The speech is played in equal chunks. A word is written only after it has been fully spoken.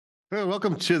Well,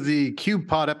 welcome to the CUBE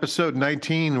Pod episode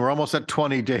 19. We're almost at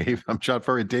 20, Dave. I'm John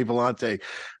Furrier, Dave Vellante,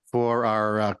 for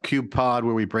our CUBE Pod,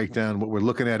 where we break down what we're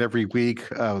looking at every week,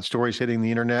 stories hitting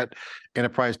the internet,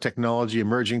 enterprise technology,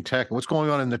 emerging tech, and what's going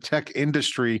on in the tech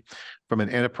industry from an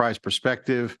enterprise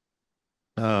perspective.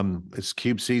 It's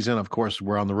CUBE season. Of course,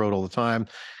 we're on the road all the time,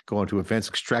 going to events,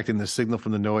 extracting the signal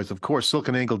from the noise. Of course,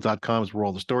 SiliconANGLE.com is where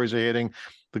all the stories are hitting.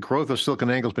 The growth of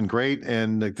SiliconANGLE has been great,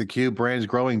 and the CUBE brand is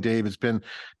growing, Dave. It's been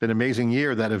an amazing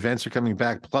year that events are coming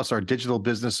back. Plus, our digital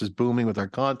business is booming with our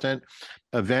content.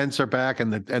 Events are back,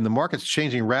 and the market's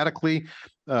changing radically.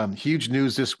 Huge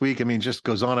news this week. I mean, just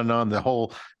goes on and on. The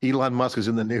whole Elon Musk is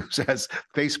in the news as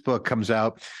Facebook comes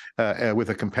out with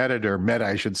a competitor, Meta,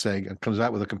 I should say, comes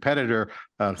out with a competitor.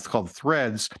 It's called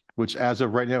Threads, which as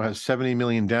of right now has 70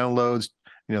 million downloads.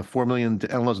 4 million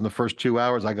downloads in the first 2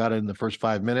 hours. I got it in the first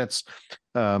 5 minutes.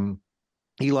 Elon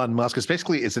Musk is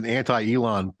basically, it's an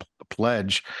anti-Elon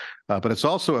pledge, but it's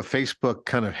also a Facebook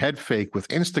kind of head fake with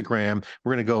Instagram.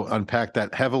 We're going to go unpack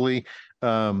that heavily.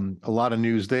 A lot of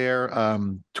news there.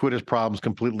 Twitter's problems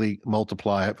completely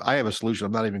multiply. I have a solution.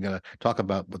 I'm not even going to talk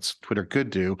about what Twitter could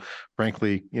do.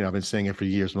 Frankly, I've been saying it for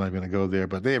years. I'm not going to go there,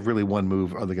 but they have really one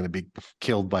move, or they're going to be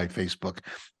killed by Facebook.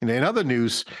 And in other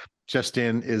news, just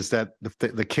in is that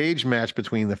the cage match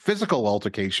between the physical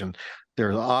altercation.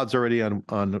 There are odds already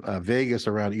on Vegas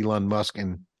around Elon Musk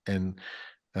and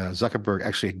Zuckerberg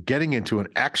actually getting into an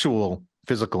actual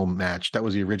physical match. That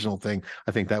was the original thing.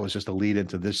 I think that was just a lead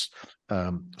into this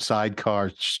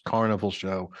sidecar carnival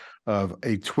show of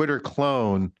a Twitter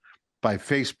clone by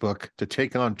Facebook to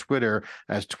take on Twitter,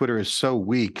 as Twitter is so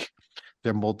weak.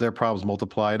 Their problems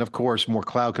multiply. And of course, more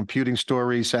cloud computing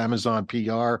stories. Amazon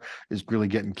PR is really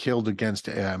getting killed against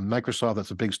Microsoft.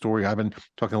 That's a big story I've been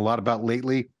talking a lot about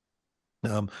lately.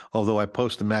 Although I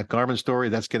post the Matt Garman story,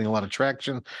 that's getting a lot of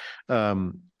traction.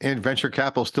 And venture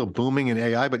capital is still booming in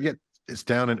AI, but yet it's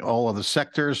down in all other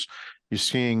sectors. You're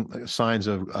seeing signs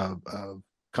of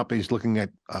companies looking at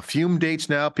fume dates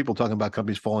now. People talking about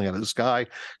companies falling out of the sky.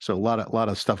 So a lot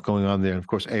of stuff going on there. And of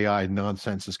course, AI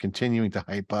nonsense is continuing to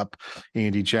hype up.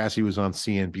 Andy Jassy was on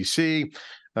CNBC,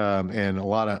 and a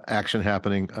lot of action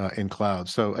happening in cloud.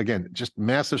 So again, just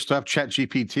massive stuff.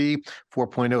 ChatGPT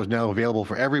 4.0 is now available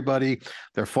for everybody.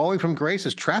 They're falling from grace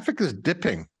as traffic is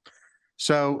dipping.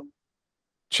 So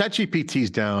ChatGPT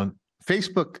is down.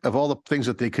 Facebook, of all the things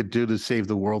that they could do to save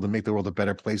the world and make the world a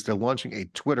better place, they're launching a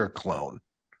Twitter clone.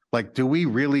 Like, does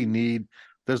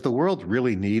the world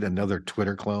really need another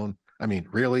Twitter clone? I mean,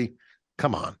 really?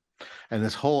 Come on. And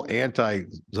this whole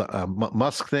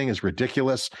anti-Musk thing is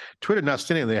ridiculous. Twitter not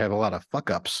standing, they have a lot of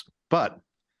fuck-ups. But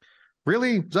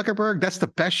really, Zuckerberg, that's the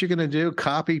best you're going to do?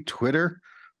 Copy Twitter?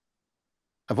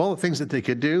 Of all the things that they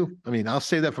could do, I mean, I'll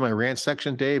say that for my rant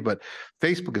section, Dave, but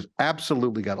Facebook has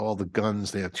absolutely got all the guns.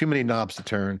 They have too many knobs to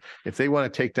turn. If they want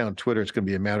to take down Twitter, it's going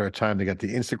to be a matter of time. They got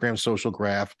the Instagram social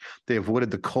graph. They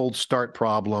avoided the cold start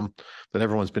problem that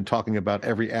everyone's been talking about.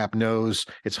 Every app knows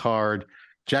it's hard.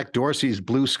 Jack Dorsey's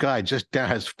Blue Sky just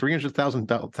has 300,000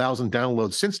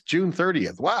 downloads since June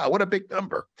 30th. Wow, what a big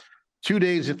number. 3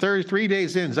 days in,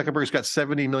 Zuckerberg's got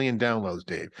 70 million downloads,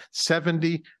 Dave.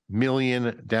 70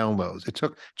 million downloads. It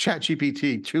took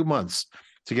ChatGPT 2 months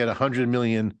to get 100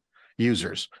 million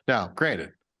users. Now,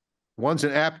 granted, one's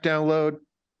an app download,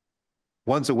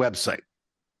 one's a website.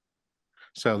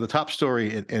 So the top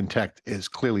story in tech is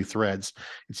clearly Threads.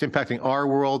 It's impacting our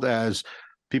world as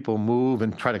people move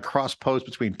and try to cross-post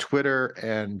between Twitter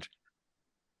and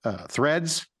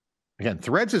Threads. Again,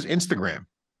 Threads is Instagram.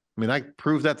 I mean, I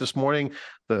proved that this morning.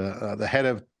 The head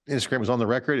of Instagram was on the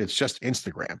record. It's just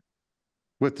Instagram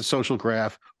with the social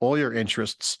graph, all your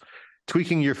interests,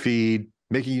 tweaking your feed,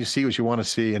 making you see what you want to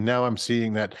see. And now I'm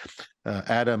seeing that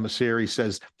Adam Mosseri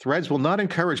says Threads will not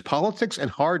encourage politics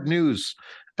and hard news,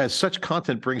 as such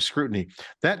content brings scrutiny.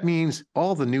 That means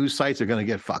all the news sites are going to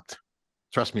get fucked.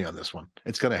 Trust me on this one.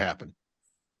 It's going to happen.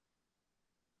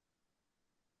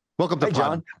 Welcome to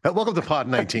Pod. Welcome to Pod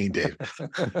 19, Dave.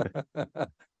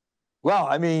 Well,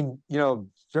 I mean,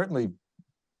 certainly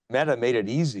Meta made it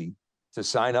easy to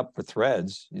sign up for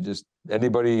Threads.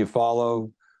 Anybody you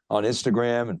follow on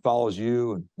Instagram and follows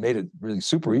you, and made it really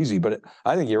super easy. But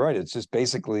I think you're right. It's just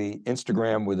basically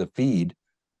Instagram with a feed.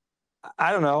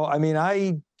 I don't know. I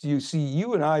mean,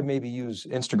 you and I maybe use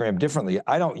Instagram differently.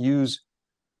 I use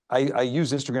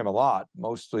Instagram a lot,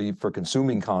 mostly for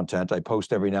consuming content. I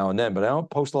post every now and then, but I don't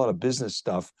post a lot of business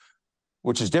stuff,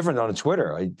 which is different on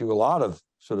Twitter. I do a lot of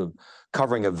sort of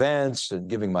covering events and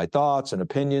giving my thoughts and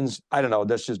opinions. I don't know,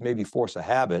 that's just maybe force of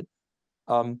habit.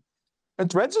 And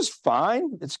Threads is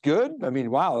fine, it's good. I mean,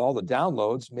 wow, all the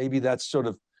downloads, maybe that's sort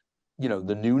of,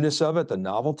 the newness of it, the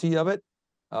novelty of it.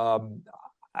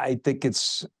 I think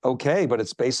it's okay, but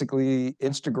it's basically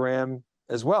Instagram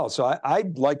as well. So I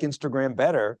like Instagram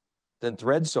better than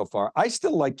Threads so far. I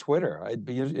still like Twitter. I'd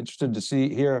be interested to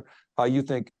hear how you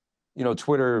think,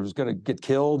 Twitter is going to get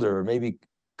killed or maybe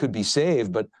could be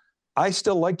saved, but I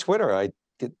still like Twitter. I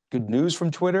get good news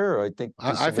from Twitter. I think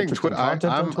I think Twitter.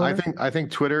 I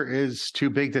think Twitter is too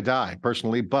big to die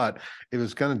personally. But if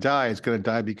it's going to die, it's going to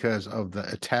die because of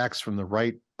the attacks from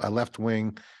the left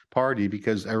wing party.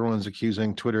 Because everyone's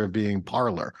accusing Twitter of being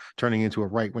Parler, turning into a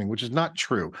right wing, which is not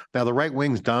true. Now the right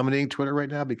wing's dominating Twitter right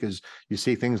now because you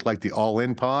see things like the All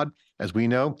In Pod, as we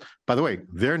know. By the way,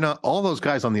 they're not. All those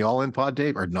guys on the All In Pod,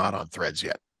 Dave, are not on Threads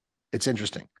yet. It's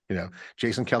interesting.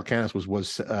 Jason Calacanis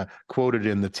was quoted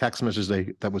in the text messages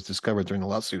that was discovered during the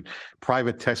lawsuit.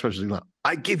 Private text messages.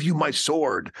 I give you my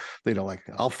sword.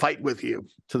 I'll fight with you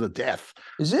to the death.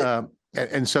 Is it?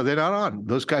 And so they're not on.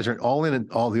 Those guys are all in.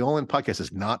 The All In podcast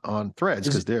is not on Threads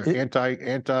because they're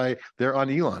anti. They're on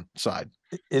Elon side.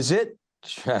 Is it?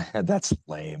 That's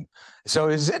lame. So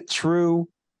is it true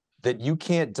that you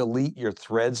can't delete your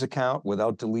Threads account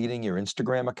without deleting your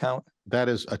Instagram account? That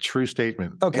is a true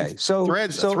statement. Okay, so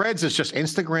Threads is just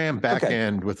Instagram back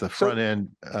end with the front end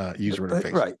user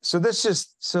interface. Right. So this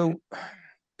just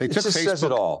they took Facebook. Says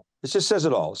it all. It just says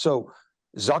it all. So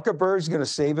Zuckerberg's going to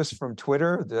save us from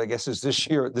Twitter. I guess this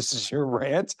is your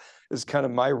rant. It's kind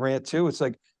of my rant too. It's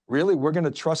like, really, we're going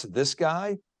to trust this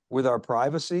guy with our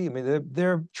privacy? I mean,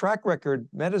 their track record,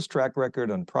 Meta's track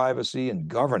record on privacy and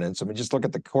governance. I mean, just look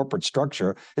at the corporate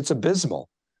structure. It's abysmal.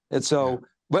 And so,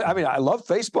 but I mean, I love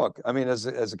Facebook. I mean, as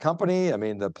a company, I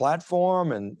mean, the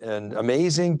platform and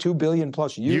amazing 2 billion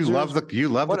plus users. You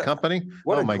love the company?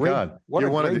 Oh my God. You're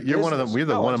one of them. We're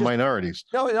one of the minorities.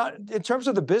 No, not in terms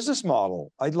of the business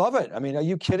model. I love it. I mean, are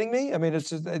you kidding me? I mean,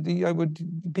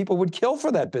 people would kill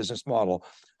for that business model.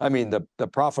 I mean, the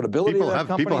profitability of that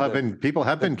company. People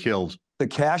have been killed. The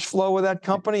cash flow of that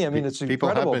company. I mean, it's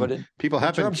incredible. People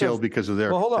have been killed because of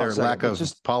their lack of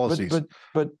policies.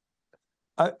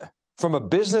 From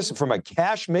a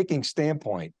cash-making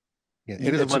standpoint,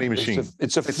 it is a money machine.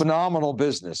 It's a phenomenal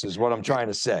business, is what I'm trying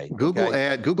to say. Google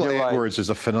AdWords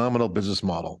is a phenomenal business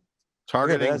model.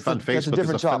 Targeting on Facebook is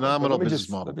a phenomenal business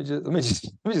model. Let me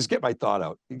just get my thought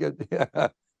out.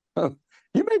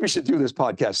 You maybe should do this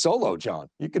podcast solo, John.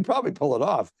 You could probably pull it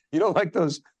off. You don't like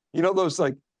those,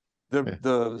 like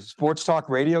the sports talk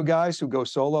radio guys who go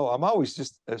solo. I'm always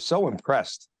just so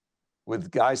impressed with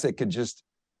guys that can just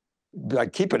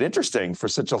keep it interesting for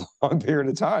such a long period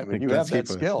of time. And you have that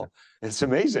skill. It's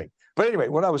amazing. But anyway,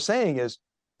 what I was saying is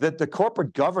that the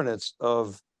corporate governance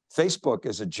of Facebook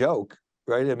is a joke,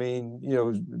 right? I mean,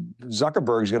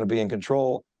 Zuckerberg is going to be in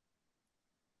control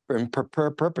in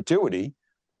perpetuity,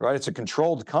 right? It's a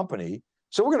controlled company.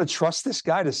 So we're going to trust this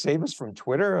guy to save us from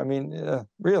Twitter? I mean,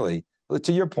 really,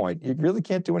 to your point, you really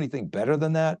can't do anything better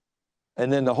than that.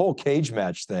 And then the whole cage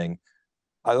match thing,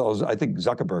 I think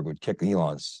Zuckerberg would kick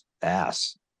Elon's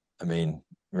ass. I mean,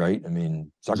 right? I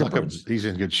mean, he's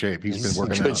in good shape. He's been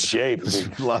working out. Good shape.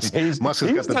 Musk has got the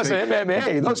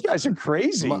MMA. Those guys are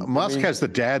crazy. Musk has the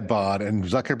dad bod, and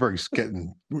Zuckerberg's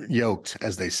getting yoked,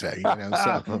 as they say.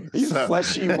 He's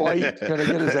fleshy white, gonna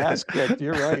get his ass kicked.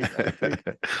 You're right. I think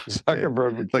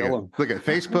Zuckerberg would kill him. Look at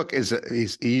Facebook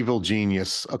is evil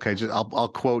genius. Okay, I'll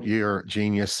quote your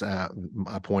genius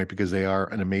point because they are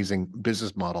an amazing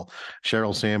business model.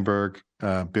 Sheryl Sandberg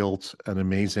built an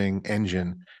amazing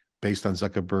engine based on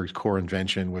Zuckerberg's core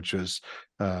invention, which is,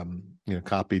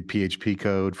 copied PHP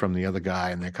code from the other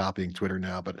guy, and they're copying Twitter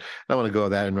now. But I don't want to go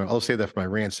with that, and I'll say that for my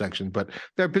rant section. But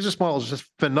their business model is just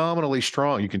phenomenally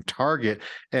strong. You can target,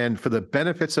 and for the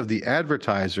benefits of the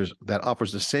advertisers, that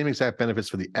offers the same exact benefits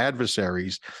for the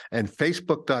adversaries. And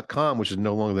Facebook.com, which is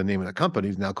no longer the name of the company,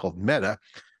 is now called Meta,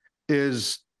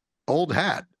 is old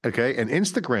hat. Okay. And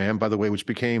Instagram, by the way, which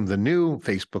became the new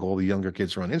Facebook, all the younger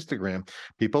kids are on Instagram.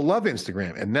 People love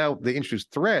Instagram. And now they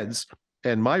introduced Threads.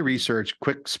 And my research,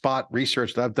 quick spot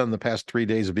research that I've done the past 3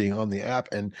 days of being on the app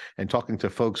and talking to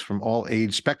folks from all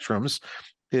age spectrums,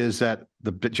 is that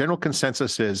the general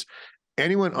consensus is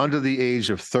anyone under the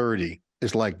age of 30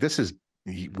 is like, this is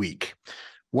weak.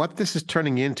 What this is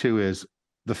turning into is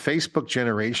the Facebook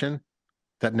generation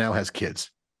that now has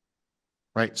kids,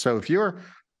 right? So if you're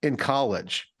in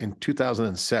college in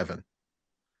 2007,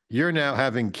 you're now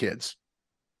having kids.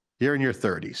 You're in your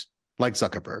 30s, like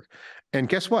Zuckerberg. And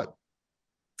guess what?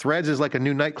 Threads is like a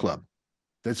new nightclub.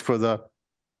 That's for the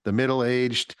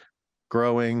middle-aged,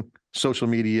 growing social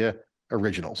media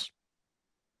originals.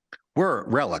 We're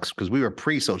relics because we were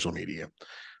pre-social media,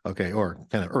 okay, or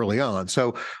kind of early on.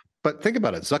 So, but think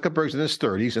about it. Zuckerberg's in his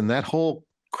 30s, and that whole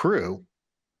crew,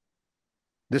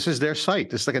 This is their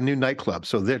site. This is like a new nightclub.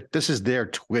 So this is their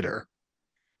Twitter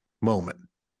moment.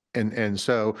 And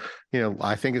so,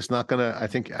 I think it's not going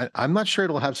to, I'm not sure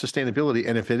it'll have sustainability.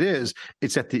 And if it is,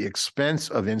 it's at the expense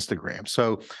of Instagram.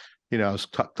 So, I was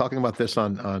talking about this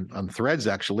on Threads,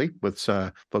 actually, with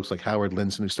folks like Howard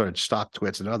Lindzon, who started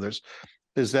StockTwits and others,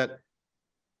 is that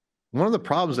one of the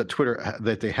problems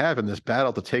that they have in this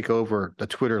battle to take over the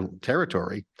Twitter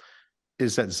territory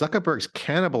is that Zuckerberg's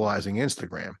cannibalizing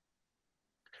Instagram.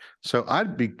 So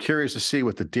I'd be curious to see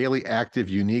what the daily active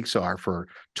uniques are for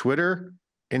Twitter,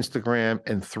 Instagram,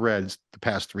 and Threads the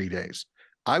past 3 days.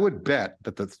 I would bet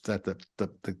that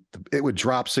it would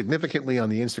drop significantly on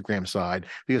the Instagram side,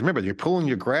 because remember, you're pulling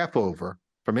your graph over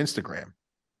from Instagram.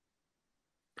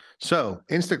 So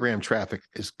Instagram traffic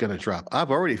is going to drop.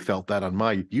 I've already felt that on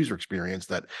my user experience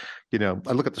that,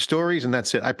 I look at the stories and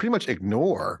that's it. I pretty much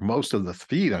ignore most of the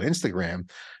feed on Instagram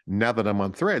now that I'm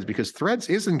on Threads, because Threads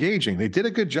is engaging. They did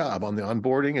a good job on the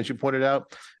onboarding, as you pointed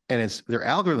out, and their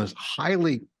algorithm is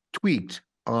highly tweaked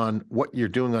on what you're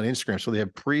doing on Instagram. So they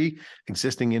have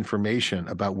pre-existing information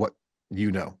about what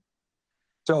you know.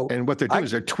 So, and what they're doing is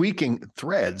they're tweaking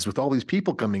Threads with all these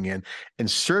people coming in and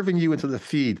serving you into the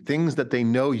feed things that they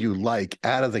know you like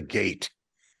out of the gate.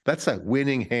 That's a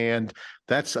winning hand.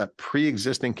 That's a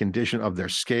pre-existing condition of their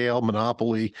scale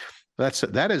monopoly.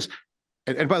 That is,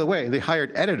 and by the way, they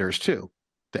hired editors too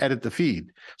to edit the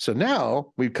feed. So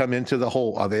now we've come into the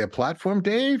whole: are they a platform,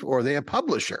 Dave, or are they a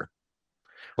publisher?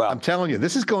 Well, I'm telling you,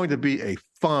 this is going to be a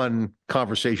fun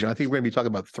conversation. I think we're going to be talking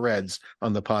about Threads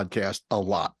on the podcast a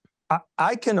lot.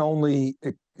 I can only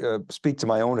speak to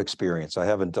my own experience. I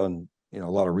haven't done a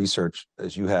lot of research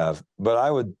as you have, but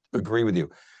I would agree with you.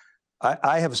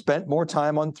 I have spent more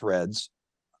time on Threads.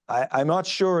 I'm not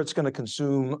sure it's going to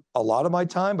consume a lot of my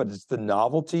time, but it's the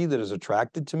novelty that is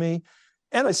attracted to me.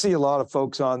 And I see a lot of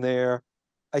folks on there.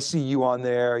 I see you on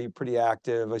there. You're pretty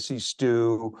active. I see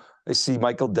Stu. I see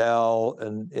Michael Dell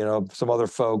and some other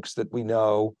folks that we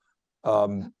know.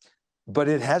 But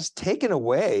it has taken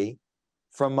away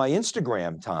from my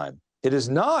Instagram time. It has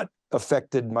not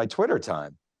affected my Twitter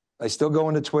time. I still go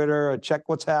into Twitter, I check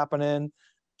what's happening,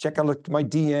 check out my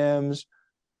DMs,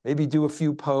 maybe do a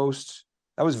few posts.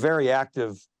 I was very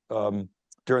active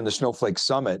during the Snowflake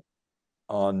Summit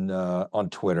on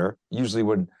Twitter. Usually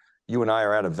when you and I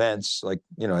are at events, like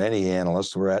any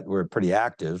analyst, we're pretty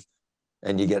active,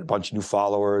 and you get a bunch of new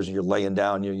followers, and you're laying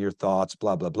down your thoughts,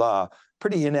 blah, blah, blah.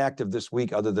 Pretty inactive this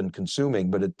week other than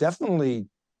consuming, but it definitely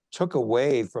took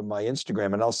away from my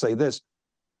Instagram. And I'll say this: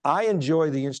 I enjoy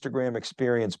the Instagram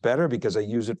experience better because I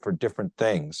use it for different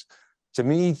things. To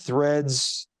me,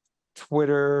 Threads,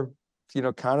 Twitter,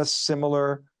 kind of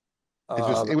similar.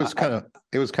 It was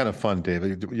kind of fun,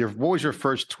 David. What was your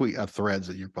first tweet of Threads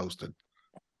that you posted?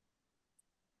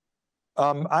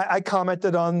 I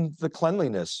commented on the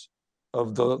cleanliness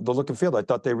of the look and feel. I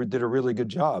thought they did a really good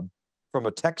job from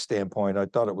a tech standpoint. I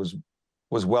thought it was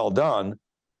well done.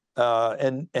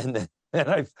 And then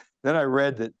I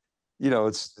read that,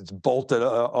 it's bolted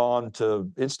on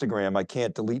to Instagram. I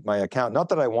can't delete my account. Not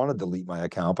that I want to delete my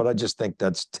account, but I just think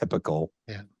that's typical.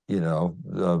 Yeah.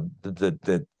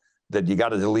 That you got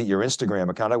to delete your Instagram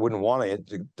account. I wouldn't want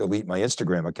to delete my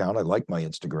Instagram account. I like my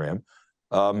Instagram.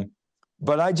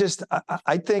 But I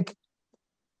think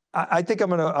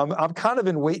I'm kind of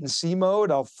in wait and see mode.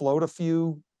 I'll float a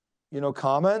few,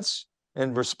 comments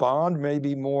and respond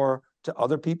maybe more to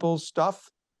other people's stuff,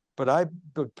 but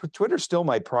Twitter's still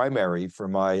my primary for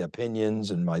my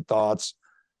opinions and my thoughts,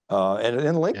 and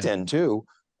LinkedIn too.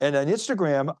 And on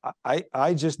Instagram,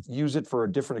 I just use it for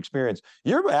a different experience.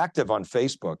 You're active on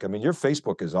Facebook. I mean, your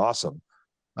Facebook is awesome.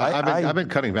 I've been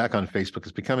cutting back on Facebook.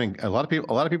 It's becoming a lot of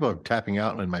people are tapping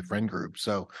out in my friend group.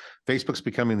 So Facebook's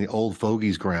becoming the old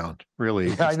fogies ground, really.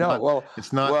 Yeah, I know.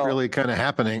 It's not really kind of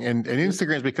happening. And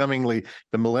Instagram's becoming the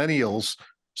millennials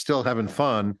still having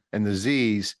fun, and the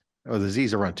Z's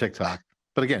are on TikTok.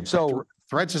 But again, so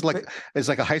Threads is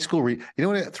like a high school. You know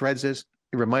what Threads is?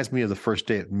 It reminds me of the first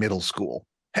day at middle school.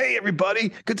 Hey,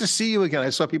 everybody, good to see you again. I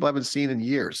saw people I haven't seen in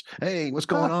years. Hey, what's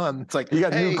going on? It's like, you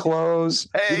got new clothes.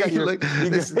 Hey, you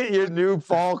got your new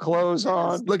fall clothes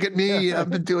on. Look at me. I've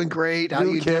been doing great. How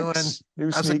you doing?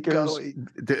 New sneakers.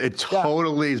 It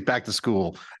totally is back to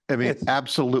school. I mean,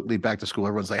 absolutely back to school.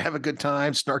 Everyone's like, have a good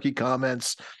time, snarky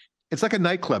comments. It's like a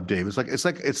nightclub, Dave.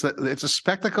 It's a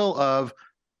spectacle of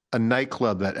a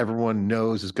nightclub that everyone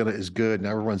knows is good, and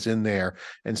everyone's in there.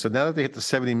 And so now that they hit the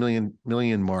 70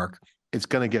 million mark, it's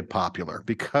going to get popular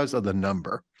because of the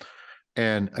number.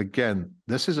 And again,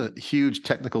 this is a huge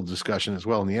technical discussion as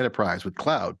well in the enterprise with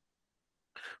cloud.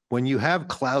 When you have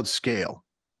cloud scale,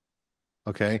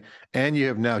 okay, and you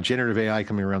have now generative AI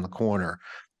coming around the corner,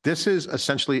 This is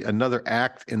essentially another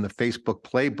act in the Facebook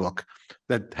playbook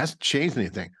that hasn't changed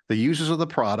anything. The users of the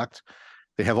product,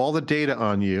 they have all the data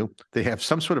on you. They have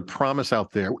some sort of promise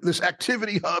out there. This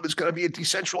activity hub is going to be a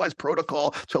decentralized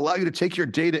protocol to allow you to take your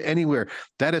data anywhere.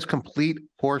 That is complete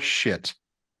horse shit.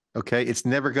 Okay, it's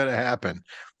never going to happen.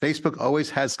 Facebook always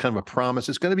has kind of a promise.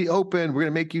 It's going to be open. We're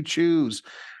going to make you choose.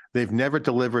 They've never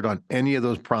delivered on any of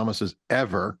those promises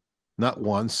ever, not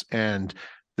once. And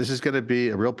this is going to be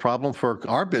a real problem for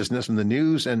our business and the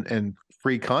news and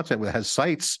free content that has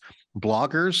sites,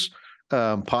 bloggers,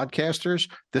 podcasters.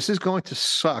 This is going to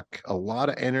suck a lot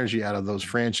of energy out of those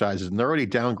franchises, and they're already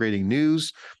downgrading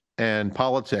news and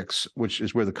politics, which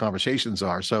is where the conversations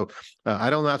are. So I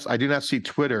do not see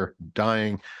Twitter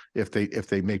dying if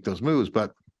they make those moves,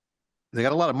 but they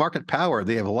got a lot of market power.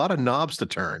 They have a lot of knobs to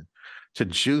turn to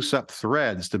juice up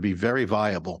Threads to be very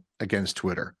viable against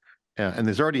Twitter. And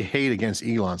there's already hate against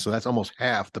Elon, so that's almost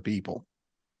half the people.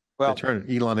 Well, they turn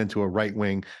Elon into a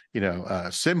right-wing,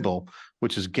 symbol,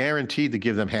 which is guaranteed to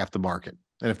give them half the market.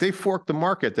 And if they fork the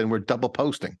market, then we're double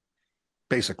posting,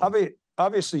 basically.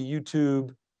 Obviously,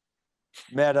 YouTube,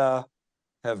 Meta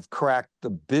have cracked the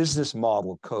business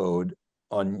model code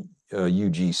on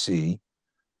UGC,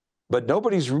 but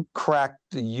nobody's cracked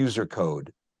the user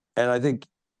code. And I think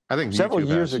several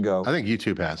years ago, I think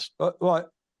YouTube has.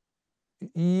 Well,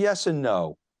 yes and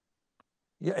no.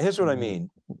 Yeah, here's what I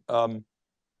mean.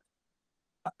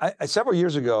 Several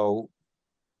years ago,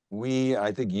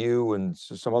 I think you and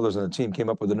some others on the team came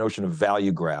up with the notion of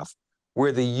value graph,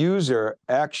 where the user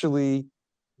actually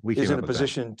is in a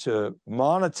position to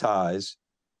monetize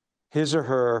his or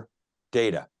her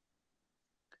data.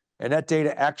 And that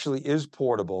data actually is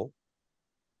portable,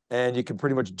 and you can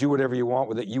pretty much do whatever you want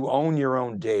with it. You own your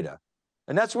own data.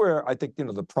 And that's where I think,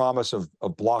 the promise of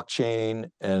blockchain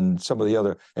and some of the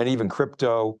other, and even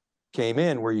crypto came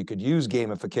in, where you could use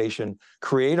gamification,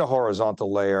 create a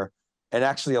horizontal layer, and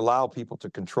actually allow people to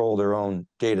control their own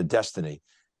data destiny.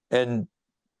 And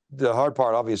the hard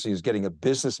part, obviously, is getting a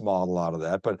business model out of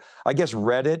that. But I guess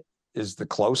Reddit is the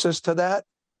closest to that,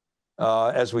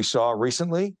 as we saw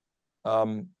recently.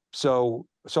 So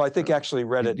I think actually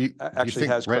Reddit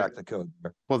has cracked the code.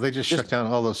 Well, they just shut down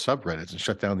all those subreddits and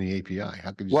shut down the API.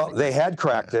 How could you? Well, they had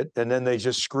cracked it, and then they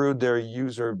just screwed their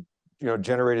user,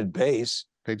 generated base.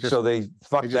 So they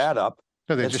fucked that up.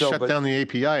 No, they just shut down the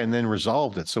API and then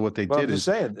resolved it. So what they did is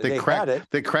they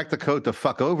cracked the code to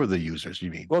fuck over the users.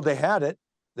 You mean? Well, they had it,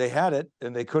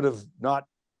 and they could have not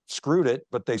screwed it,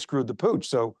 but they screwed the pooch.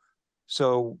 So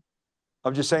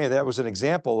I'm just saying that was an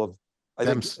example of, I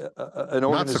think, an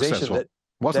organization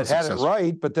that had it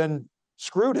right, but then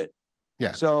screwed it.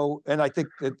 Yeah. So, and I think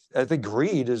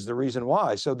greed is the reason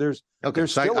why. So there's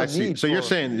still a need. So you're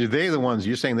saying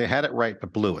you're saying they had it right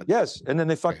but blew it. Yes, and then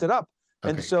they fucked it up.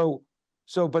 Okay.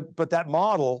 And but that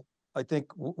model, I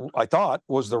thought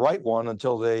was the right one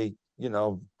until they, hold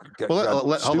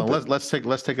on. Let's take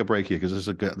a break here, because this is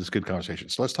a good conversation.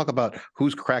 So let's talk about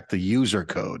who's cracked the user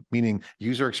code, meaning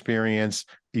user experience,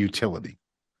 utility.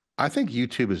 I think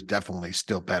YouTube is definitely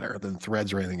still better than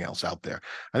Threads or anything else out there.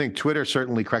 I think Twitter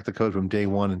certainly cracked the code from day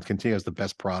one and continues the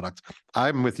best product.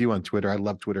 I'm with you on Twitter. I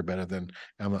love Twitter better than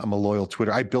I'm a loyal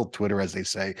Twitter. I built Twitter, as they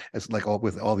say. It's like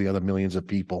with all the other millions of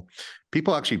people.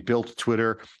 People actually built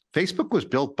Twitter. Facebook was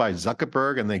built by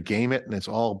Zuckerberg, and they game it, and it's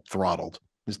all throttled.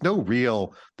 There's the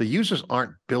users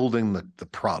aren't building the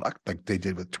product like they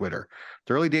did with Twitter.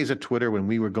 The early days of Twitter, when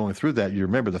we were going through that, you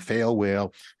remember the fail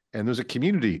whale. And there's a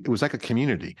community. It was like a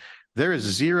community. There is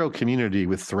zero community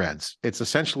with Threads. It's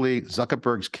essentially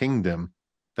Zuckerberg's kingdom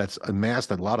that's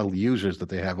amassed a lot of users that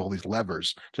they have all these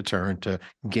levers to turn to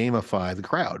gamify the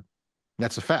crowd.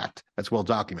 That's a fact. That's well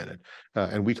documented.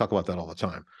 And we talk about that all the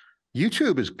time.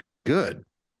 YouTube is good.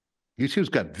 YouTube's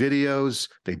got videos.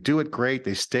 They do it great.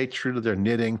 They stay true to their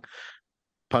knitting,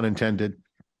 pun intended.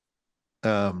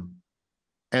 And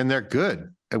they're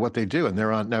good at what they do, and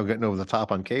they're now getting over the top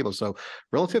on cable. So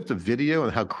relative to video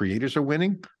and how creators are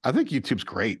winning, I think YouTube's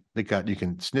great. You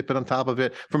can snip it on top of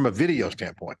it from a video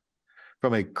standpoint.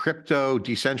 From a crypto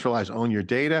decentralized own your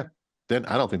data, then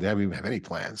I don't think they even have any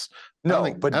plans. No,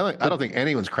 I don't think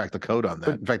anyone's cracked the code on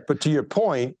that. In fact, but to your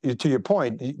point,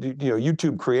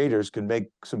 YouTube creators can make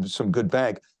some good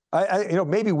bank.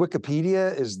 Maybe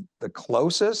Wikipedia is the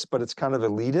closest, but it's kind of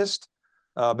elitist.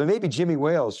 But maybe Jimmy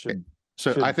Wales should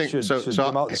come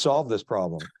out and solve this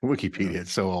problem. Wikipedia,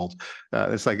 it's so old.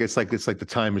 It's like the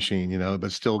time machine,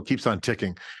 but still keeps on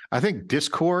ticking. I think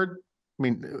Discord. I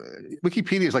mean,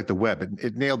 Wikipedia is like the web.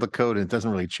 It nailed the code, and it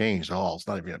doesn't really change at all. It's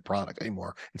not even a product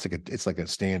anymore. It's like a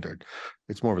standard.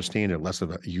 It's more of a standard, less of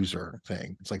a user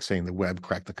thing. It's like saying the web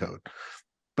cracked the code.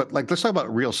 But like, let's talk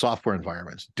about real software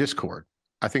environments. Discord,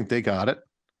 I think they got it.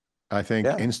 I think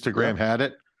Yeah, Instagram had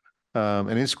it. And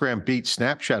Instagram beat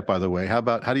Snapchat, by the way. How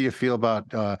do you feel about,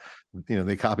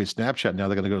 they copied Snapchat. Now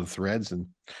they're going to go to Threads. And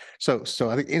so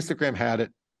I think Instagram had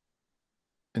it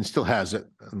and still has it.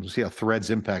 And we'll see how Threads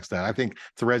impacts that. I think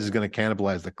Threads is going to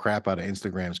cannibalize the crap out of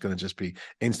Instagram. It's going to just be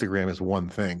Instagram as one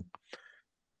thing.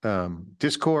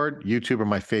 Discord, YouTube are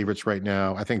my favorites right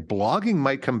now. I think blogging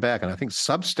might come back. And I think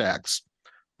Substacks,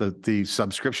 the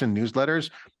subscription newsletters,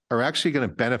 are actually going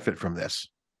to benefit from this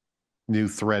new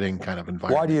threading kind of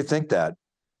environment. Why do you think that?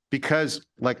 Because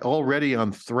like already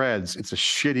on Threads, it's a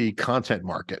shitty content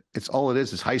market. It's all it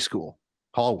is high school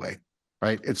hallway,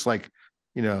 right? It's like,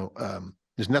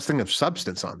 there's nothing of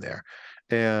substance on there.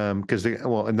 Because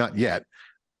not yet,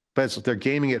 but they're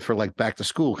gaming it for like back to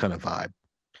school kind of vibe.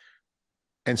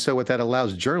 And so what that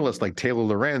allows journalists like Taylor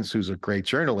Lorenz, who's a great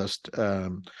journalist,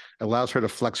 allows her to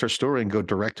flex her story and go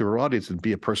direct to her audience and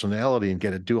be a personality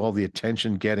and do all the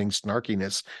attention getting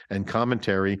snarkiness and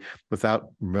commentary without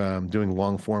doing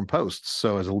long form posts.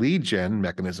 So as a lead gen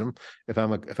mechanism, if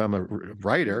I'm a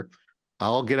writer,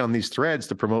 I'll get on these threads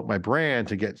to promote my brand,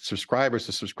 to get subscribers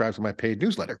to subscribe to my paid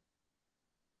newsletter.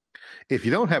 If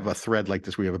you don't have a thread like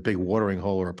this, where you have a big watering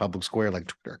hole or a public square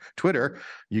like Twitter,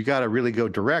 you got to really go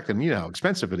direct. And you know how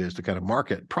expensive it is to kind of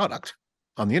market product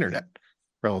on the internet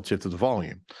relative to the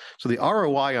volume. So the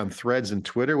ROI on threads and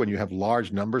Twitter, when you have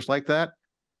large numbers like that,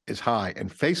 is high.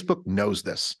 And Facebook knows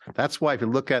this. That's why if you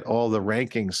look at all the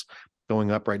rankings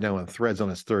going up right now on threads on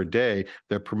its third day,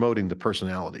 they're promoting the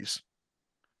personalities.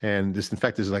 And this, in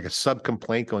fact, is like a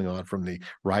sub-complaint going on from the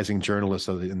rising journalists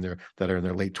that are in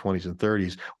their late 20s and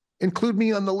 30s. Include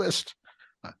me on the list.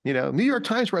 New York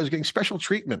Times writers getting special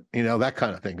treatment, that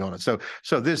kind of thing going on. So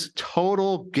this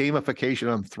total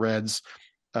gamification on threads,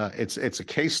 it's a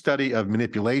case study of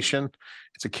manipulation.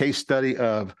 It's a case study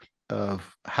of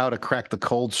how to crack the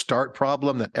cold start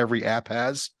problem that every app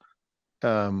has,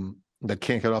 that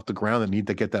can't get off the ground, that need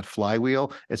to get that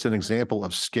flywheel. It's an example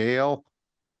of scale.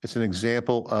 It's an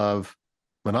example of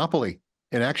monopoly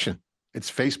in action. It's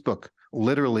Facebook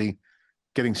literally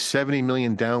getting 70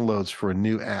 million downloads for a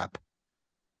new app.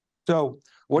 So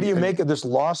what do you make of this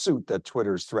lawsuit that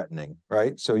Twitter's threatening,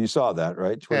 right? So you saw that,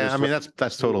 right? Yeah, I mean,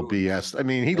 that's total BS. I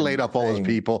mean, he laid off all his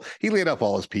people.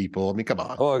 I mean, come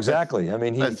on. Oh, exactly. I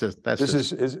mean,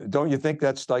 is don't you think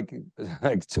that's like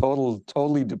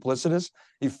totally duplicitous?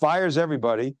 He fires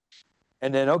everybody.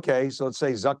 And then, okay, so let's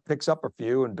say Zuck picks up a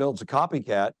few and builds a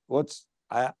copycat.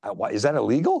 Is that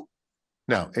illegal?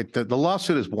 No, the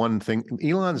lawsuit is one thing.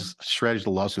 Elon's strategy,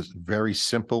 the lawsuit is very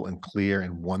simple and clear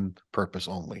and one purpose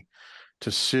only: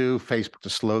 to sue Facebook, to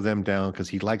slow them down, because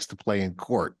he likes to play in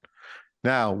court.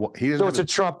 Now, he doesn't. So it's a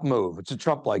Trump move. It's a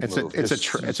Trump-like move.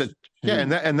 Yeah.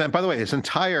 And then, by the way, his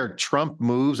entire Trump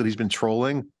moves that he's been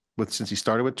trolling with since he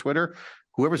started with Twitter,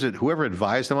 whoever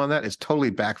advised him on that is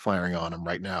totally backfiring on him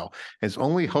right now. His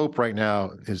only hope right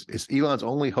now is Elon's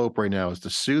only hope right now is to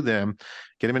sue them,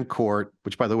 get him in court.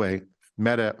 Which, by the way,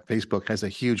 Meta, Facebook has a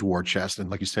huge war chest, and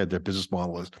like you said, their business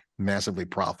model is massively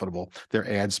profitable. Their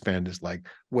ad spend is like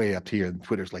way up here, and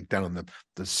Twitter's like down in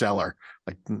the cellar,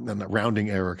 like in the rounding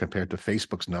error compared to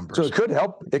Facebook's numbers. So it could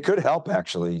help. It could help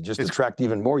actually just attract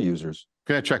even more users.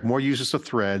 Going to attract more users to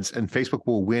Threads, and Facebook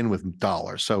will win with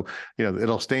dollars. So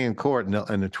it'll stay in court,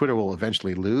 and Twitter will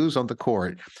eventually lose on the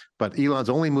court. But Elon's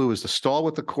only move is to stall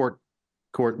with the court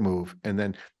move, and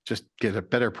then just get a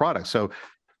better product. So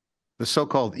the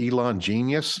so-called Elon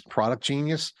genius, product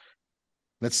genius,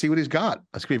 let's see what he's got.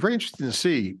 It's going to be very interesting to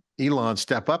see Elon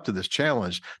step up to this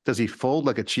challenge. Does he fold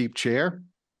like a cheap chair?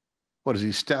 Or does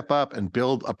he step up and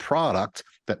build a product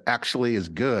that actually is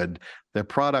good? The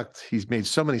product, he's made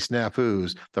so many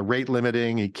snafus, the rate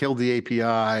limiting, he killed the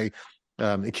API,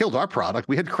 he killed our product.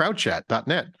 We had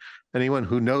crowdchat.net. Anyone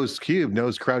who knows CUBE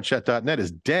knows crowdchat.net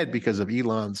is dead because of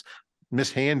Elon's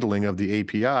mishandling of the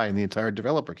API and the entire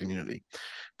developer community.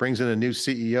 Brings in a new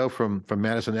CEO from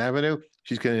Madison Avenue.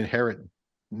 She's going to inherit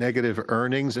negative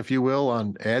earnings, if you will,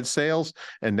 on ad sales,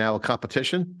 and now a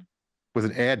competition with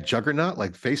an ad juggernaut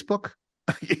like Facebook.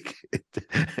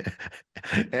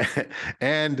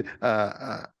 And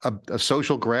a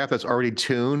social graph that's already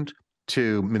tuned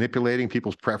to manipulating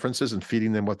people's preferences and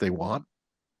feeding them what they want.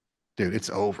 Dude, it's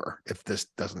over if this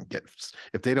doesn't get,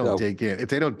 if they don't dig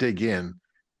in,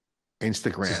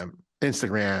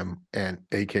 Instagram and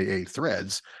AKA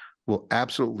Threads will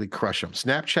absolutely crush them.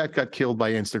 Snapchat got killed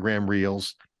by Instagram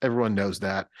Reels. Everyone knows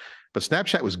that. But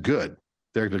Snapchat was good.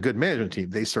 They're a good management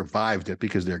team. They survived it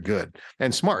because they're good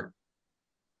and smart.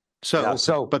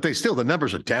 So, but the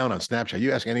numbers are down on Snapchat.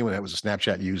 You ask anyone that was a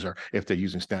Snapchat user if they're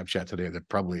using Snapchat today, that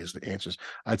probably is the answers.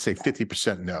 I'd say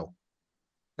 50% no.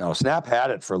 No, Snap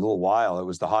had it for a little while. It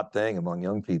was the hot thing among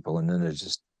young people, and then it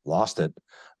just lost it.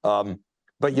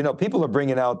 But you know, people are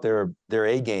bringing out their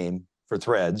A game for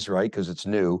Threads, right? Because it's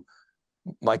new.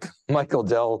 Michael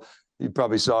Dell, you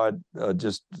probably saw it,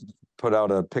 just put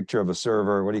out a picture of a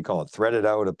server. What do you call it? Threaded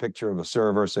out a picture of a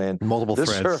server saying multiple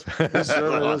threads. This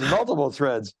server has multiple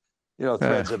threads. You know,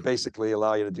 threads that basically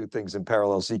allow you to do things in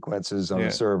parallel sequences on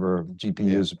the server.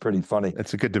 GPUs are pretty funny.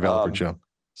 It's a good developer joke.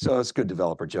 So it's a good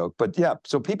developer joke. But yeah,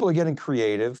 so people are getting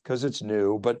creative because it's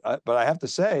new. But I have to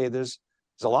say, there's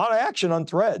a lot of action on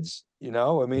Threads. You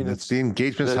know, I mean, it's the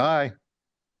engagement's high.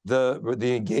 The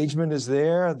engagement is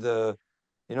there.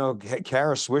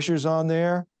 Kara Swisher's on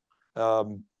there.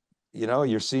 You know,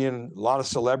 you're seeing a lot of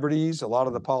celebrities, a lot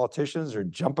of the politicians are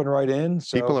jumping right in.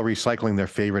 So people are recycling their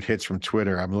favorite hits from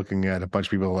Twitter. I'm looking at a bunch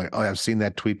of people like, oh, I've seen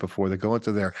that tweet before. They go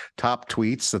into their top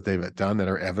tweets that they've done that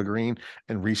are evergreen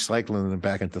and recycling them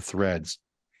back into Threads.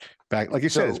 Back, like you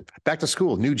said, it's back to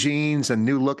school, new jeans and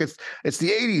new look. It's the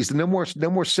 80s, no more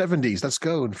 70s. Let's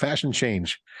go and fashion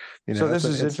change. You know, so this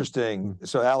is interesting.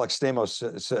 So Alex Stamos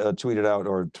tweeted out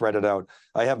or threaded out,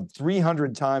 I have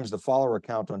 300 times the follower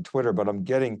count on Twitter, but I'm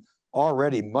getting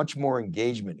already much more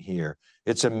engagement here.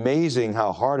 It's amazing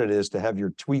how hard it is to have your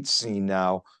tweets seen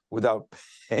now without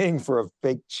paying for a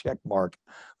fake check mark,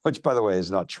 which by the way is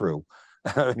not true.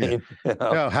 I mean,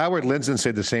 No, Howard Lindzon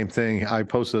said the same thing. I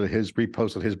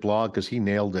reposted his blog because he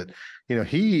nailed it. You know,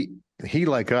 he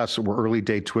like us were early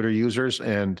day Twitter users,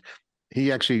 and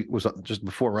he actually was just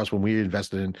before us when we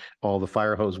invested in all the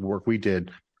fire hose work we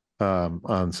did on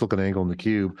SiliconANGLE and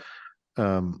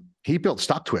theCUBE. He built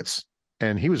StockTwits.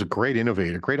 And he was a great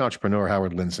innovator, great entrepreneur,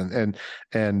 Howard Lindzon.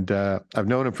 And I've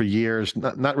known him for years,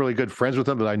 not really good friends with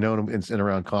him, but I known him in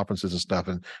around conferences and stuff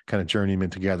and kind of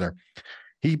journeyman together.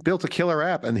 He built a killer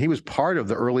app, and he was part of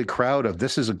the early crowd of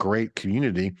this is a great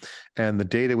community. And the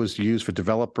data was used for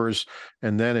developers.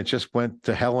 And then it just went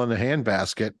to hell in a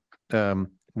handbasket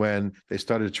when they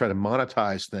started to try to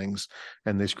monetize things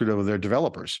and they screwed over their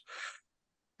developers.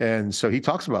 And so he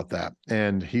talks about that,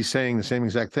 and he's saying the same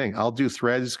exact thing. I'll do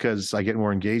Threads because I get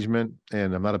more engagement,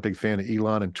 and I'm not a big fan of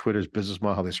Elon and Twitter's business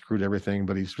model, how they screwed everything,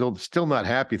 but he's still not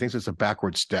happy. He thinks it's a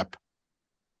backward step.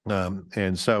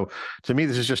 And so to me,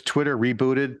 this is just Twitter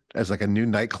rebooted as like a new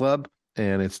nightclub,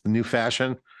 and it's the new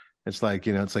fashion. It's like,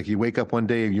 you know, it's like you wake up one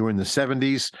day, you were in the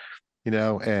 70s, you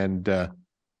know, and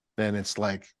then it's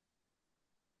like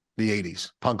the 80s,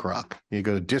 punk rock. You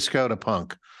go to disco to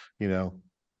punk, you know.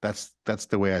 That's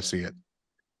the way I see it.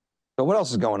 So what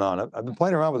else is going on? I've been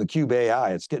playing around with theCUBE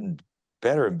AI. It's getting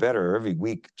better and better every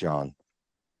week, John.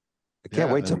 I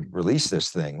can't wait to release this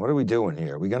thing. What are we doing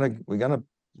here? We gonna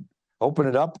open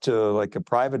it up to like a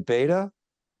private beta?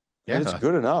 Yeah, and it's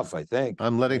good enough, I think.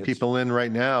 I'm letting people in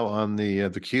right now on the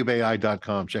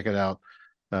thecubeai.com. Check it out.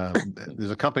 There's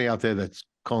a company out there that's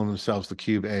calling themselves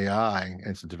theCUBE AI, and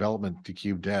it's a development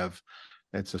theCUBE dev.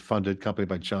 It's a funded company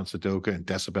by John Sudoka and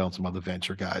Decibel and some other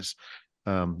venture guys.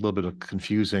 A little bit of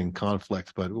confusing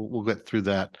conflict, but we'll get through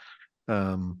that.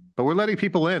 But we're letting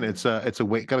people in. Got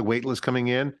a wait list coming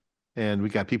in, and we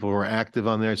got people who are active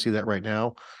on there. I see that right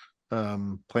now,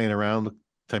 playing around,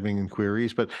 typing in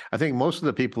queries. But I think most of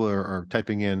the people are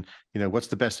typing in, you know, what's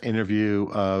the best interview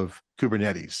of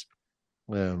Kubernetes?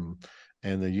 And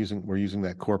we're using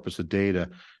that corpus of data.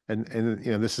 And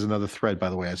you know, this is another thread, by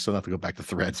the way. I still have to go back to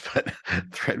Threads, but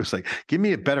Thread was like, give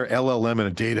me a better LLM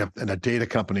and a data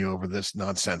company over this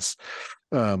nonsense.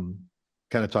 Kind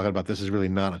of talking about this is really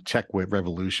not a tech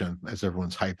revolution as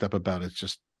everyone's hyped up about it.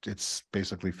 It's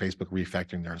basically Facebook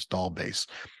refactoring their install base.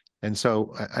 And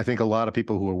so I think a lot of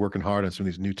people who are working hard on some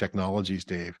of these new technologies,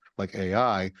 Dave, like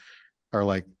AI, are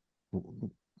like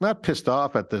not pissed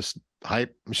off at this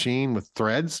hype machine with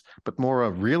Threads, but more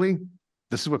of really,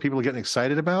 this is what people are getting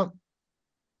excited about?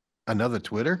 Another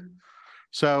Twitter?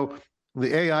 So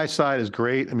the AI side is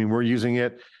great. I mean, we're using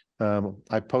it.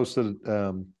 I posted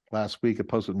last week, I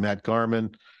posted with Matt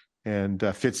Garman, and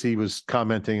Fitzy was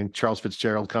commenting, and Charles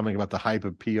Fitzgerald commenting about the hype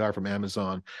of PR from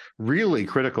Amazon. Really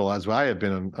critical, as I have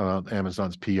been on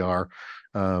Amazon's PR.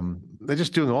 They're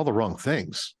just doing all the wrong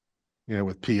things, you know,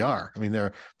 with PR. I mean,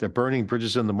 they're burning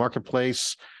bridges in the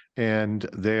marketplace, and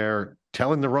they're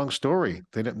telling the wrong story.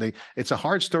 It's a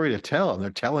hard story to tell, and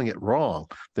they're telling it wrong.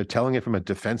 They're telling it from a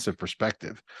defensive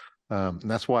perspective. And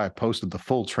that's why I posted the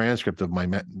full transcript of my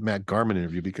Matt Garman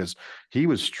interview, because he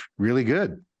was really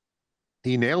good.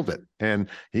 He nailed it. And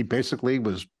he basically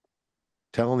was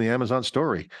telling the Amazon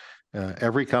story.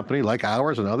 every company like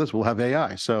ours and others will have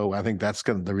AI. So I think that's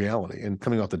kind of the reality. And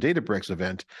coming off the Databricks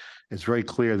event, it's very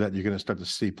clear that you're going to start to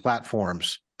see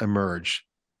platforms emerge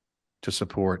to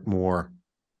support more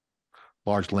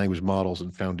large language models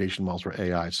and foundation models for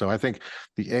AI. So I think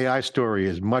the AI story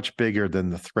is much bigger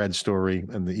than the thread story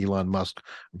and the Elon Musk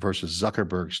versus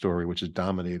Zuckerberg story, which is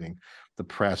dominating the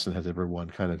press and has everyone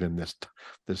kind of in this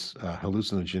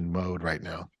hallucinogen mode right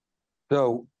now.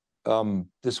 So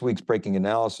this week's breaking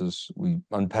analysis, we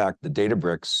unpacked the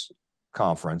Databricks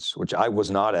conference, which I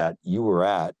was not at, you were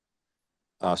at.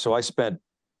 So I spent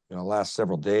the last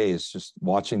several days just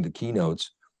watching the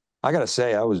keynotes. I got to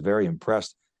say, I was very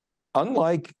impressed.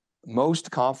 Unlike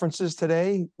most conferences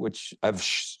today, which have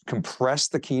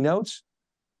compressed the keynotes,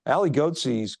 Ali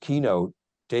Ghodsi's keynote,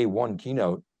 day one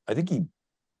keynote, I think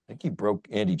he broke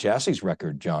Andy Jassy's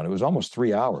record, John. It was almost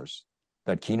 3 hours,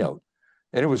 that keynote.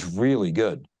 And it was really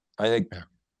good. I think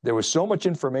there was so much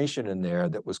information in there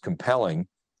that was compelling.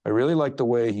 I really liked the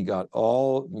way you got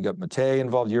Matei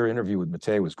involved. Your interview with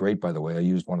Matei was great, by the way. I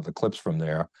used one of the clips from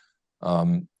there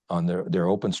on their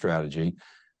open strategy.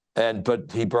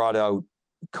 But he brought out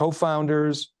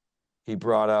co-founders. He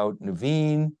brought out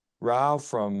Naveen Rao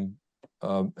from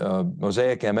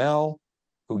Mosaic ML,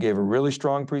 who gave a really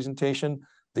strong presentation.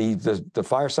 The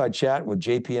fireside chat with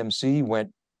JPMC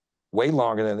went way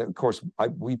longer than, of course,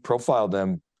 we profiled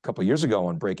them a couple of years ago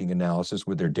on Breaking Analysis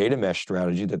with their data mesh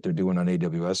strategy that they're doing on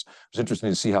AWS. It was interesting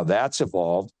to see how that's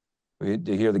evolved.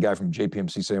 To hear the guy from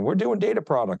JPMC saying, we're doing data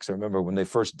products. I remember when they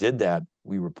first did that,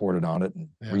 we reported on it and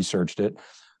researched it.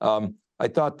 I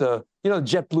thought the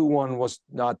JetBlue one was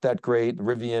not that great.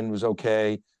 Rivian was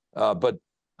okay. But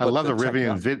I love the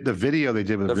Rivian, the video they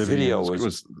did with the Rivian video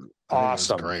was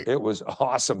awesome. It was great. It was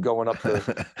awesome going up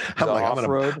the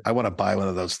off-road. I want to buy one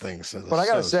of those things. But I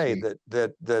got to say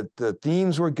that the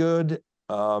themes were good.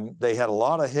 They had a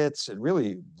lot of hits. It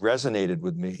really resonated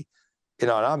with me. And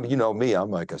I'm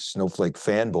like a Snowflake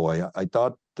fanboy. I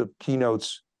thought the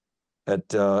keynotes at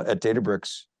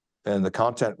Databricks and the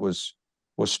content was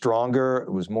stronger.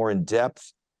 It was more in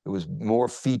depth. It was more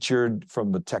featured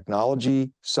from the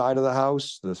technology side of the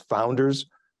house, the founders.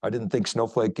 I didn't think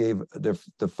Snowflake gave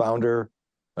the founder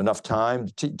enough time.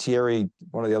 Thierry,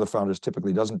 one of the other founders,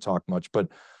 typically doesn't talk much, but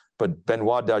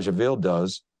Benoit Dageville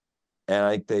does. And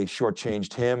I think they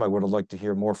shortchanged him. I would have liked to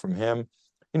hear more from him.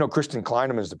 Christian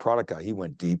Kleineman is the product guy. He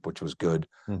went deep, which was good.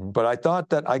 Mm-hmm. But I thought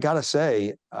that, I got to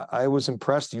say, I was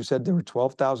impressed. You said there were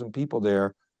 12,000 people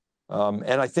there.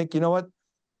 And I think, you know what?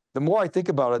 The more I think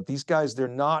about it, these guys, they're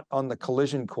not on the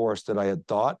collision course that I had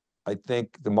thought. I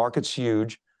think the market's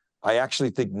huge. I actually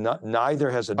think neither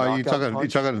has a knockout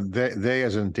punch. You're talking they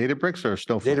as in Databricks or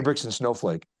Snowflake? Databricks and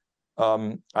Snowflake.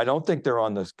 I don't think they're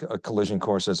on this collision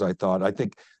course as I thought. I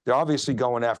think they're obviously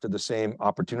going after the same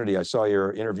opportunity. I saw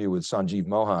your interview with Sanjeev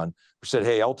Mohan, who said,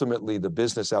 hey, ultimately the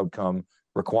business outcome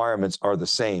requirements are the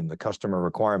same, the customer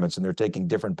requirements, and they're taking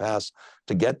different paths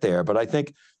to get there. But I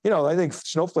think, I think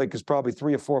Snowflake is probably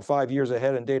 3 or 4 or 5 years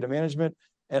ahead in data management.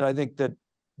 And I think that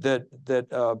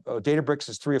Databricks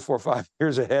is 3 or 4 or 5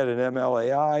 years ahead in ML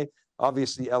AI.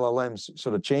 Obviously LLMs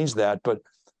sort of changed that, but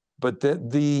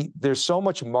there's so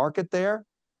much market there,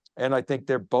 and I think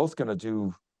they're both going to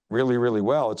do really, really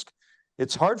well.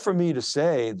 It's hard for me to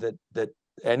say that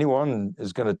anyone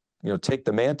is going to take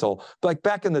the mantle. But like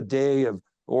back in the day of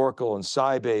Oracle and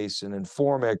Sybase and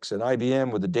Informix and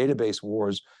IBM with the database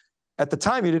wars, at the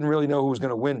time you didn't really know who was going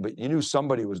to win, but you knew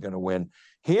somebody was going to win.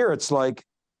 Here it's like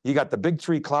you got the big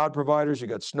 3 cloud providers, you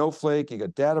got Snowflake, you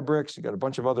got Databricks, you got a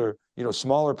bunch of other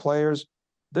smaller players.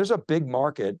 There's a big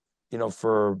market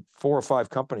for 4 or 5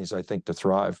 companies, I think, to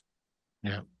thrive.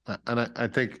 Yeah, and I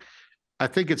think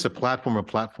it's a platform of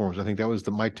platforms. I think that was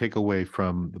my takeaway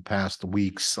from the past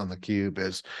weeks on theCUBE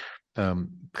is a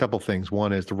couple things.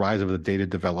 One is the rise of the data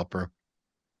developer.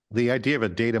 The idea of a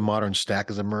data modern stack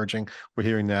is emerging. We're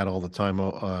hearing that all the time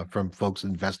from folks,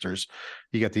 investors.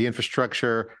 You got the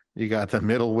infrastructure, you got the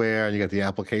middleware, and you got the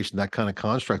application. That kind of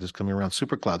construct is coming around.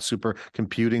 Supercloud, super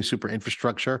computing, super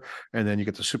infrastructure, and then you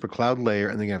get the super cloud layer,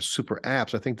 and then you have super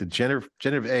apps. I think the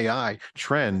generative AI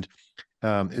trend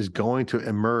is going to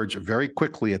emerge very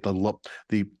quickly at the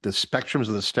spectrums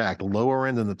of the stack, the lower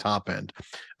end and the top end.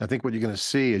 I think what you're going to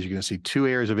see is 2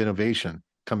 areas of innovation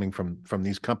coming from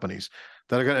these companies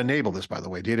that are going to enable this, by the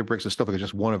way. Databricks and Snowflake is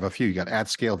just one of a few. You got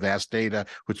at-scale vast data,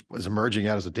 which is emerging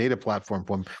out as a data platform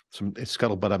from some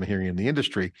scuttlebutt I'm hearing in the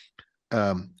industry,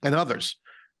 and others.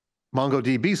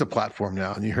 MongoDB is a platform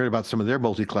now, and you heard about some of their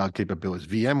multi-cloud capabilities,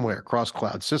 VMware,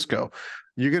 cross-cloud, Cisco.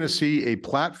 You're going to see a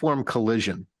platform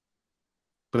collision,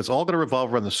 but it's all going to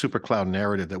revolve around the super cloud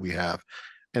narrative that we have.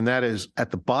 And that is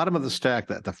at the bottom of the stack,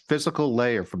 that the physical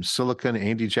layer from silicon.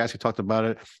 Andy Jassy talked about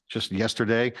it just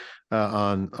yesterday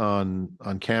on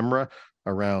camera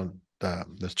around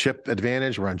the chip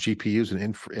advantage around GPUs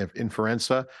and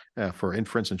inferenza for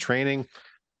inference and training.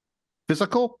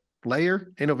 Physical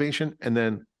layer innovation, and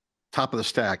then top of the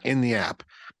stack in the app.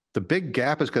 The big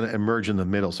gap is going to emerge in the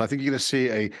middle. So I think you're going to see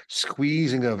a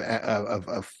squeezing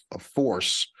of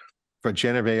force for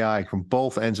generative AI from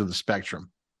both ends of the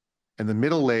spectrum. And the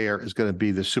middle layer is going to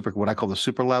be what I call the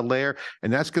Supercloud layer.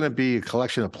 And that's going to be a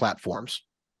collection of platforms.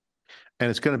 And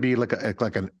it's going to be like a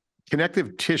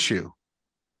connective tissue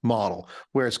model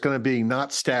where it's going to be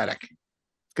not static.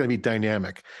 It's going to be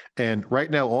dynamic. And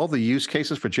right now, all the use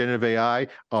cases for generative AI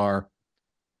are,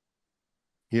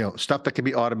 stuff that can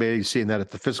be automated. You're seeing that at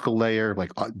the physical layer, like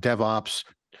DevOps,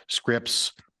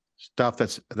 scripts, stuff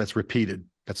that's repeated.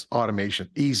 That's automation,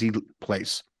 easy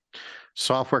place.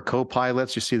 Software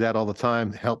co-pilots, you see that all the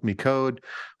time. Help me code.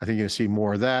 I think you're going to see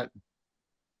more of that.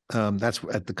 That's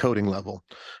at the coding level.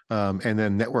 And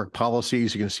then network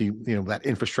policies, you're going to see, that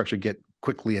infrastructure get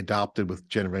quickly adopted with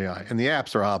generative AI. And the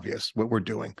apps are obvious. What we're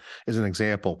doing is an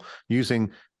example, using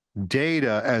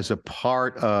data as a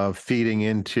part of feeding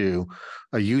into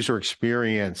a user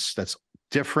experience that's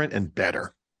different and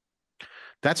better.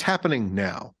 That's happening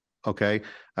now. Okay.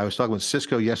 I was talking with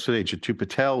Cisco yesterday. Jitu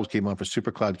Patel came on for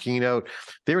Supercloud keynote.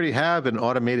 They already have an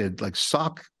automated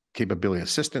SOC capability,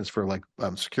 assistance for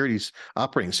security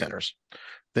operating centers.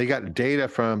 They got data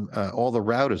from all the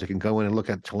routers. They can go in and look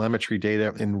at telemetry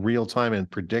data in real time and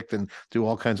predict and do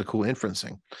all kinds of cool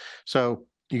inferencing. So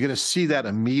you're going to see that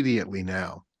immediately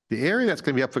now. The area that's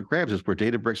going to be up for grabs is where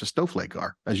Databricks and Snowflake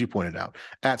are, as you pointed out,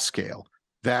 at scale,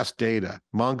 vast data,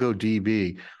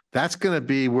 MongoDB. That's going to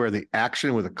be where the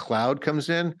action, where the cloud comes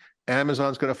in.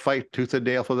 Amazon's going to fight tooth and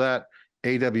nail for that.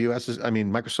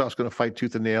 Microsoft's going to fight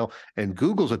tooth and nail, and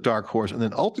Google's a dark horse. And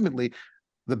then ultimately,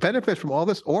 the benefit from all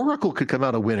this, Oracle could come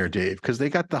out a winner, Dave, because they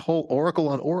got the whole Oracle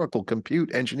on Oracle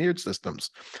compute engineered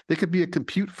systems. They could be a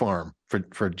compute farm for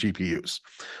GPUs.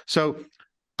 So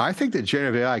I think that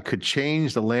generative AI could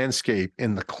change the landscape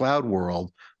in the cloud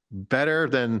world better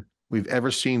than we've ever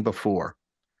seen before.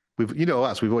 We've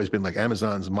always been like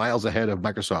Amazon's miles ahead of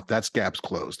Microsoft. That's gap's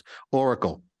closed.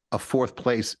 Oracle, a fourth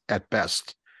place at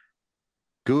best.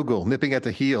 Google nipping at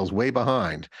the heels, way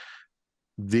behind.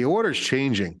 The order's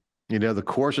changing. The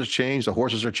course has changed. The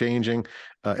horses are changing.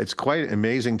 It's quite an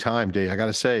amazing time, Dave. I got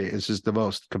to say, this is the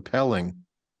most compelling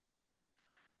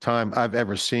time I've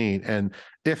ever seen. And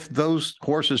if those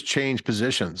horses change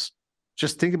positions,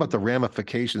 just think about the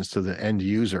ramifications to the end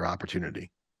user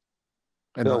opportunity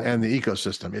and the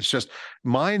ecosystem. It's just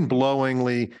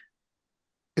mind-blowingly,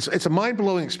 it's a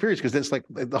mind-blowing experience because it's like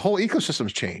the whole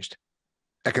ecosystem's changed.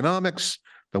 Economics,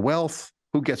 the wealth,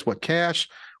 who gets what cash,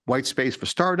 white space for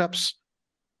startups.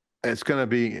 It's going to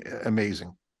be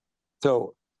amazing.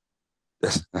 So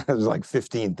there's like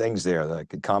 15 things there that I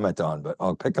could comment on, but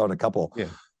I'll pick out a couple. Yeah.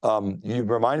 You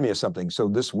reminded me of something. So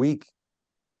this week,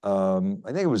 I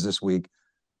think it was this week,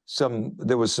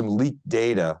 there was some leaked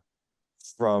data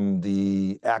from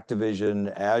the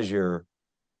Activision Azure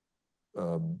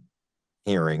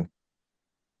hearing.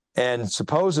 And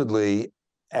supposedly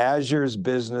Azure's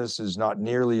business is not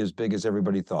nearly as big as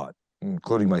everybody thought,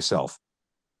 including myself.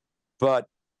 But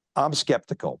I'm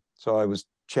skeptical. So I was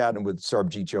chatting with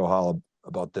Sarbjeet Johal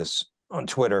about this on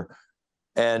Twitter,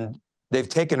 and they've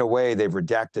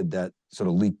redacted that sort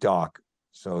of leaked doc.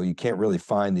 So you can't really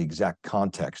find the exact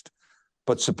context.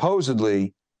 But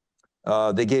supposedly,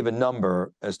 they gave a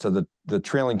number as to the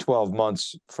trailing 12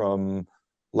 months from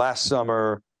last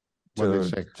summer to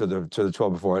the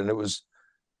 12 before, and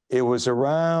it was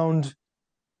around,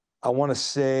 I want to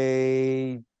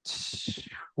say,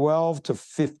 $12 to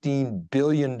 $15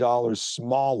 billion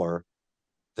smaller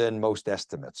than most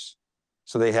estimates.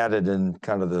 So they had it in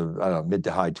kind of the mid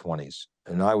to high 20s,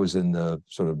 and I was in the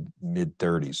sort of mid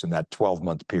 30s in that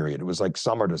 12-month period. It was like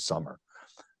summer to summer,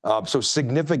 so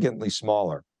significantly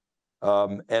smaller.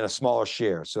 And a smaller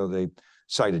share. So they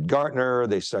cited Gartner,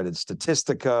 they cited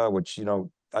Statistica, which,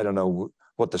 I don't know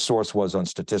what the source was on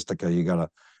Statistica. You got to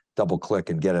double click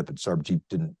and get it, but Sarbjeet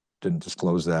didn't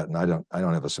disclose that, and I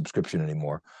don't have a subscription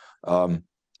anymore.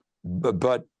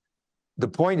 But the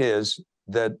point is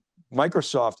that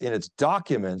Microsoft in its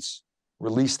documents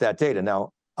released that data.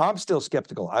 Now, I'm still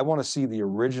skeptical. I want to see the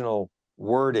original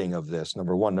wording of this,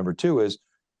 number one. Number two is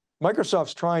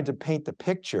Microsoft's trying to paint the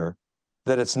picture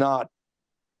that it's not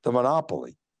the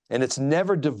monopoly, and it's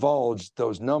never divulged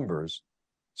those numbers.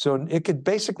 So it could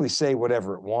basically say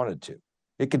whatever it wanted to.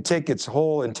 It could take its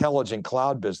whole intelligent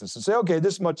cloud business and say, okay,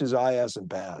 this much is IaaS and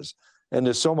PaaS, and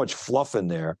there's so much fluff in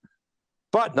there.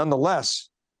 But nonetheless,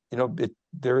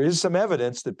 there is some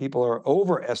evidence that people are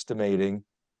overestimating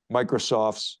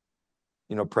Microsoft's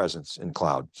presence in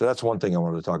cloud. So that's one thing I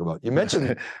wanted to talk about. You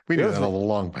mentioned we knew that all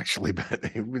along, actually, but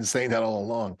we've been saying that all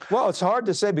along. Well, it's hard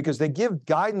to say because they give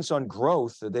guidance on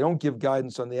growth. They don't give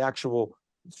guidance on the actual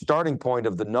starting point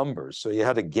of the numbers. So you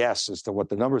had to guess as to what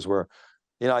the numbers were.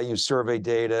 I use survey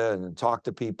data and talk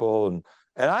to people, and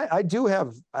I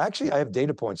have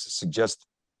data points that suggest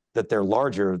that they're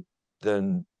larger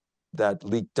than that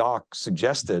leaked doc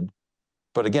suggested.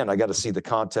 But again, I got to see the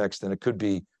context, and it could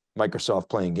be Microsoft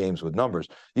playing games with numbers.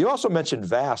 You also mentioned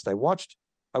Vast. I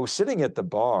was sitting at the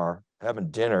bar having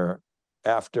dinner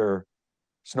after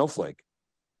Snowflake,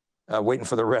 waiting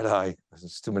for the red eye.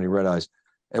 There's too many red eyes.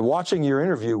 And watching your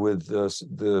interview with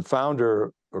the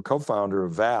founder or co-founder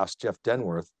of Vast, Jeff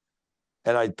Denworth,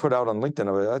 and I put out on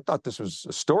LinkedIn, I thought this was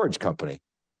a storage company.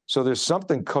 So there's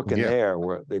something cooking there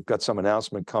where they've got some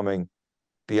announcement coming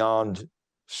beyond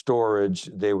storage.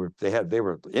 They were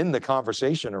in the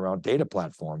conversation around data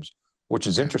platforms, which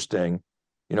is interesting,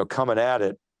 coming at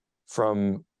it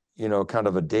from, kind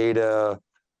of a data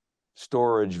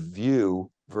storage view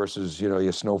versus,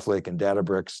 your Snowflake and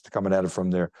Databricks coming at it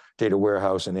from their data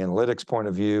warehouse and analytics point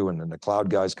of view, and then the cloud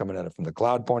guys coming at it from the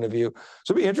cloud point of view.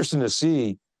 So it'll be interesting to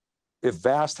see if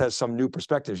Vast has some new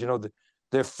perspectives.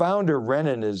 Their founder,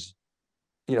 Renan, is,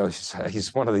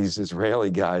 he's one of these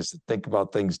Israeli guys that think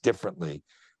about things differently.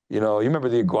 You remember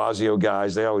the Iguazio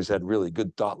guys, they always had really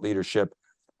good thought leadership.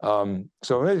 So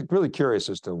I'm really curious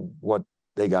as to what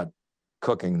they got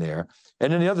cooking there.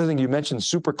 And then the other thing you mentioned,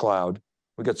 Supercloud.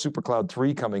 We got Supercloud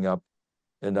 3 coming up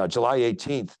in July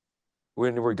 18th.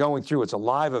 When we're going through, it's a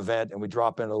live event, and we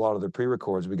drop in a lot of the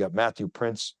pre-records. We got Matthew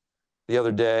Prince the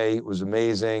other day. It was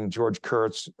amazing. George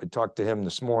Kurtz, I talked to him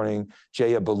this morning.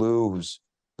 Jaya Balu, who's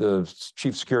the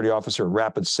chief security officer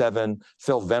at Rapid7.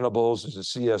 Phil Venables is a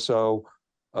CSO,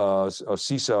 a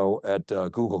CISO at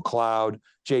Google Cloud.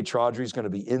 Jay Chaudhry is going to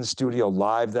be in studio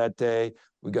live that day.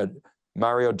 We got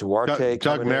Mario Duarte.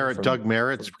 Doug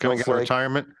Merritt's coming out of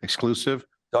retirement, exclusive.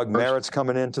 Doug Merritt's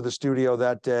coming into the studio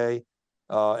that day,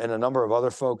 and a number of other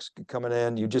folks coming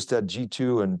in. You just had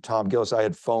G2 and Tom Gillis. I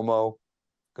had FOMO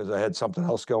because I had something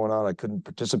else going on. I couldn't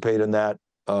participate in that.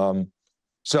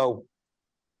 So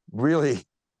really,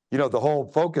 the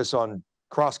whole focus on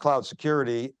cross-cloud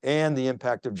security and the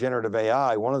impact of generative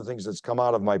AI, one of the things that's come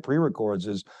out of my pre-records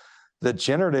is that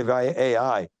generative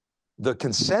AI, the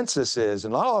consensus is,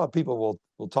 and not a lot of people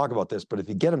will talk about this, but if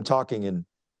you get them talking in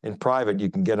private, you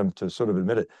can get them to sort of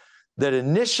admit it, that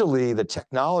initially the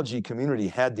technology community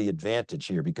had the advantage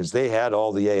here because they had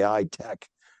all the AI tech.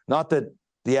 Not that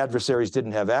the adversaries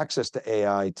didn't have access to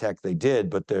AI tech, they did,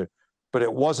 but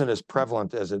it wasn't as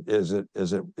prevalent as it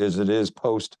is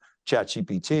post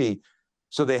ChatGPT.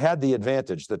 So they had the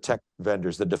advantage, the tech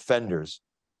vendors, the defenders.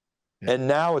 Yeah. And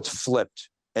now it's flipped,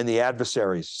 and the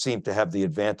adversaries seem to have the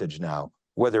advantage now,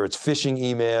 whether it's phishing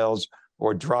emails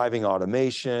or driving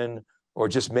automation or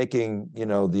just making,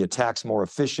 the attacks more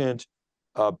efficient,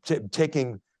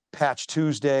 taking Patch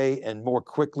Tuesday and more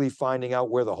quickly finding out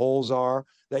where the holes are.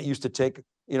 That used to take,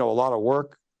 a lot of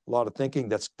work, a lot of thinking.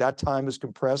 That time is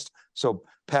compressed. So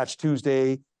Patch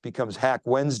Tuesday becomes Hack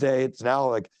Wednesday. It's now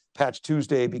like Patch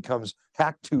Tuesday becomes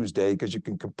Hack Tuesday because you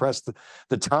can compress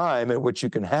the time at which you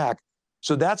can hack.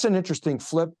 So that's an interesting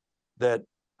flip that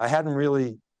I hadn't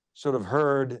really sort of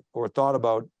heard or thought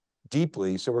about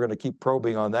deeply. So we're going to keep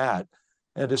probing on that.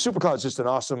 And the Supercloud is just an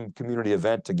awesome community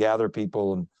event to gather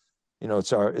people, and it's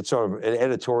sort of an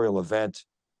editorial event,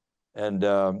 and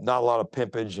not a lot of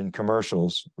pimpage and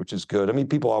commercials, which is good. I mean,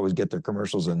 people always get their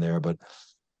commercials in there, but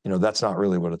that's not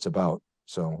really what it's about.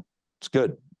 So it's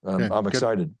good. I'm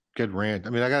excited. Good rant. I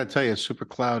mean, I got to tell you,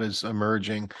 Supercloud is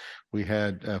emerging. We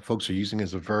had folks are using it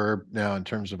as a verb now in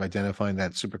terms of identifying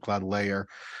that Supercloud layer.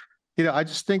 I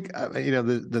just think,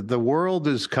 the world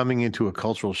is coming into a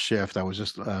cultural shift. I was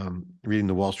just reading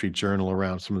the Wall Street Journal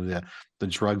around some of the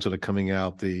drugs that are coming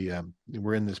out.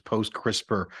 We're in this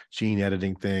post-CRISPR gene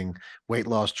editing thing, weight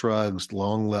loss drugs,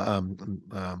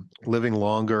 living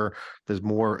longer. There's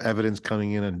more evidence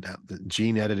coming in on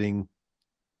gene editing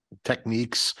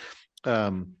techniques.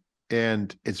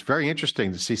 And it's very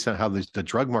interesting to see how the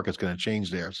drug market's going to change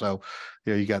there. So,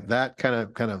 you got that kind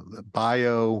of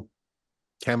biochemical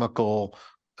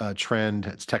trend.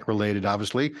 It's tech related,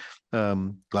 obviously. A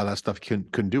lot of that stuff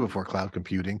couldn't do before cloud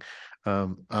computing.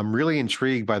 I'm really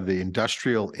intrigued by the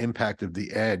industrial impact of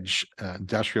the edge,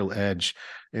 industrial edge,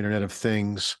 Internet of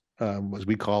Things, as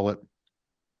we call it.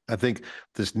 I think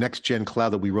this next gen cloud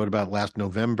that we wrote about last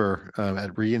November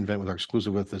at reInvent with our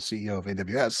exclusive with the CEO of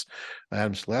AWS,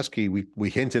 Adam Selesky, we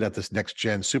hinted at this next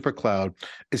gen Supercloud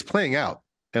is playing out.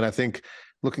 And I think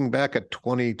looking back at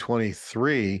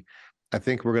 2023, I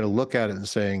think we're going to look at it and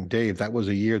saying, Dave, that was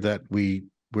a year that we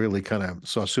really kind of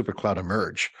saw Supercloud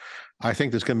emerge. I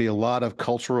think there's going to be a lot of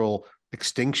cultural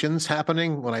extinctions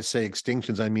happening. When I say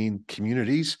extinctions, I mean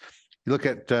communities. You look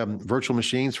at virtual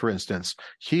machines, for instance.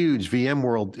 Huge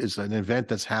VMworld is an event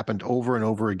that's happened over and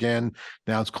over again.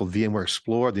 Now it's called VMware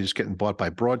Explore. They're just getting bought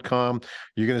by Broadcom.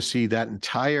 You're going to see that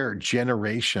entire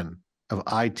generation of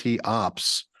IT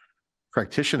ops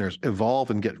practitioners evolve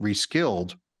and get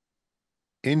reskilled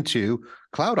into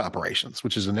cloud operations,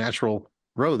 which is a natural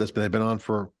road that's been on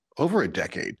for over a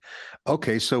decade.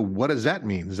 Okay, so what does that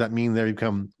mean? Does that mean they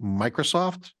become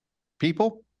Microsoft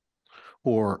people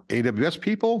or AWS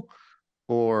people?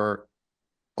 Or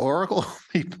Oracle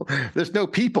people? There's no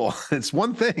people. It's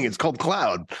one thing. It's called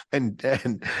cloud and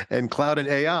cloud and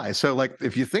AI. So, like,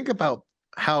 if you think about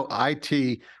how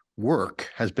IT work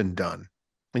has been done,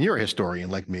 and you're a historian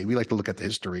like me, we like to look at the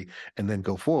history and then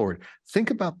go forward. Think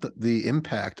about the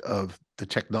impact of the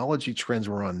technology trends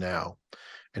we're on now,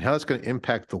 and how it's going to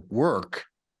impact the work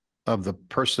of the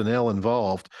personnel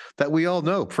involved that we all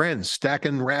know, friends,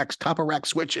 stacking racks, top of rack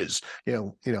switches,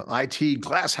 IT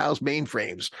glasshouse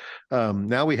mainframes.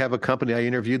 Now we have a company I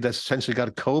interviewed that's essentially got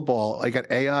a COBOL. I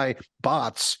got AI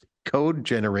bots, code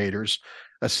generators,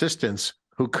 assistants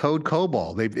who code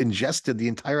COBOL. They've ingested the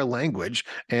entire language,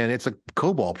 and it's a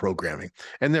COBOL programming,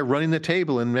 and they're running the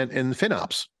table in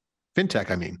FinOps,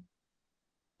 fintech. I mean,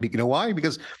 you know why?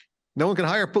 Because no one can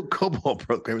hire COBOL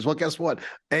programmers. Well, guess what?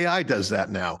 AI does that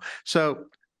now. So,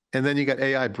 and then you got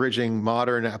AI bridging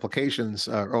modern applications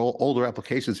or older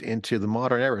applications into the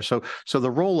modern era. So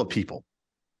the role of people,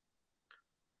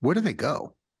 where do they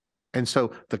go? And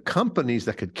so the companies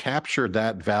that could capture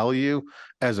that value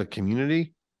as a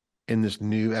community in this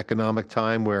new economic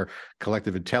time where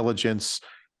collective intelligence,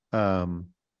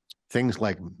 things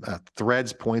like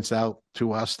Threads points out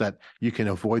to us that you can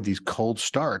avoid these cold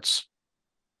starts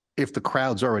if the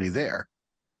crowd's already there.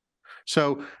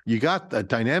 So you got a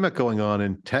dynamic going on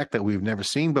in tech that we've never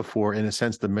seen before. In a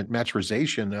sense, the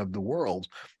maturization of the world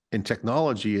in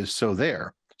technology is so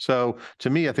there. So to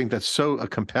me, I think that's so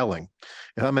compelling.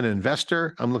 If I'm an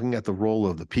investor, I'm looking at the role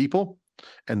of the people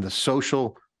and the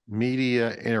social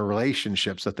media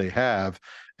interrelationships that they have.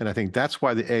 And I think that's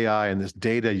why the AI and this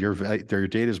data, your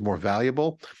data is more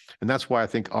valuable. And that's why I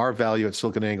think our value at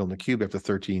SiliconANGLE and theCUBE after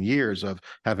 13 years of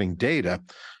having data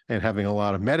and having a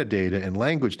lot of metadata and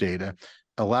language data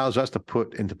allows us to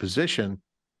put into position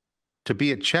to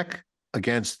be a check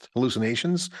against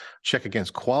hallucinations, check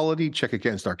against quality, check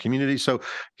against our community. So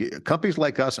companies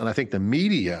like us, and I think the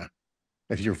media,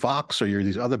 if you're Vox or you're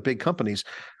these other big companies,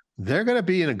 they're going to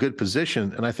be in a good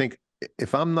position. And I think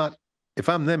if I'm them, if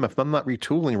I'm not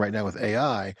retooling right now with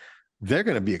AI, they're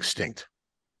going to be extinct.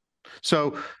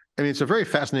 So, I mean, it's a very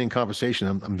fascinating conversation.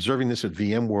 I'm observing this at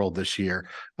VMworld this year.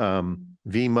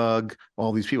 VMUG,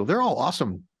 all these people, they're all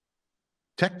awesome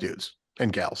tech dudes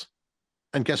and gals.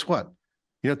 And guess what?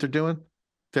 You know what they're doing?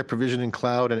 They're provisioning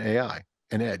cloud and AI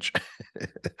and edge.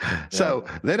 So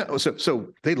they don't. So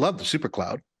they love the super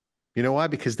cloud. You know why?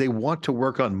 Because they want to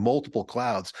work on multiple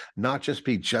clouds, not just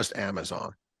be just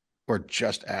Amazon or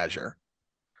just Azure.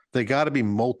 They got to be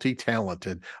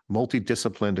multi-talented,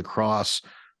 multi-disciplined across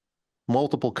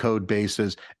multiple code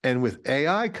bases. And with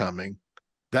AI coming,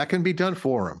 that can be done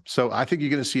for them. So I think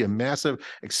you're going to see a massive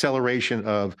acceleration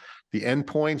of the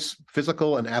endpoints,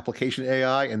 physical and application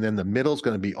AI, and then the middle is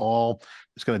going to be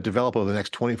it's going to develop over the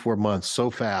next 24 months so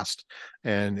fast.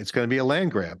 And it's going to be a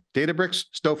land grab. Databricks,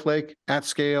 Snowflake, at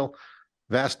scale,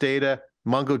 vast data,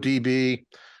 MongoDB,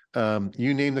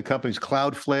 you name the companies,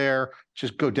 Cloudflare,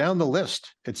 just go down the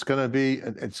list. It's going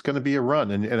to be a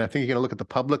run. And I think you're going to look at the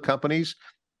public companies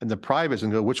and the privates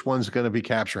and go, which one's going to be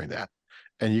capturing that?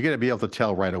 And you're going to be able to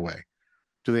tell right away.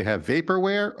 Do they have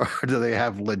vaporware or do they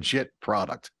have legit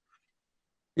product?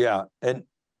 Yeah, and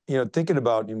thinking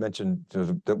about, you mentioned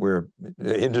that we're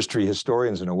industry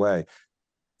historians in a way.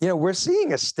 We're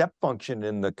seeing a step function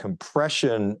in the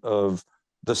compression of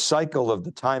the cycle of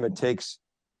the time it takes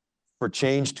for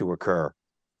change to occur.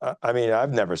 I mean,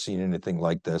 I've never seen anything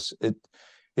like this.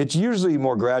 It's usually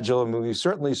more gradual. I mean, we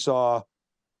certainly saw,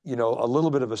 a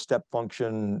little bit of a step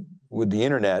function with the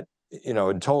internet. In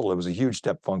total, it was a huge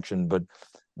step function, but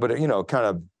it kind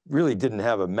of really didn't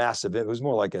have a massive. It was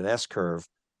more like an S curve,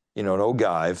 an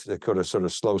ogive that could have sort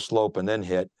of slow slope and then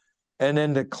hit. And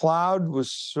then the cloud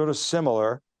was sort of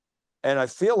similar. And I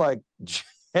feel like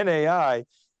Gen AI,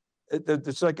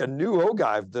 it's like a new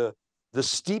ogive. the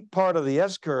steep part of the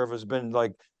S curve has been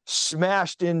like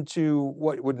smashed into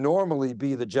what would normally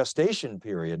be the gestation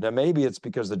period. Now, maybe it's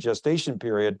because the gestation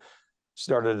period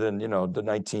started in, the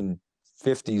 1950s,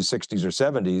 60s, or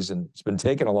 70s, and it's been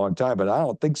taking a long time, but I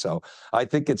don't think so. I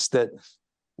think it's that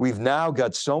we've now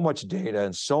got so much data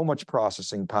and so much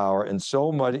processing power and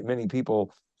so many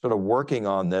people sort of working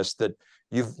on this that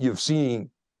you've seen,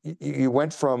 you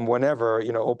went from whenever,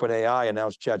 OpenAI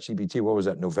announced ChatGPT, what was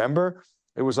that, November?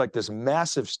 It was like this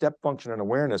massive step function in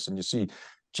awareness, and you see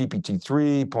GPT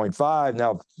 3.5,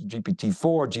 now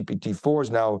GPT-4, GPT-4 is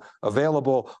now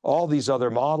available. All these other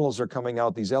models are coming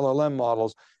out, these LLM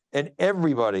models, and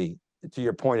everybody, to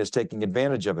your point, is taking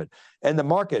advantage of it. And the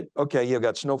market, okay, you've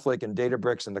got Snowflake and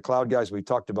Databricks and the cloud guys, we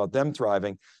talked about them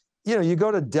thriving. You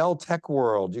go to Dell Tech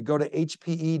World, you go to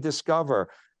HPE Discover,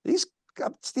 these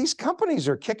companies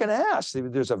are kicking ass.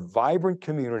 There's a vibrant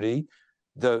community.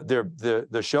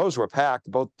 The shows were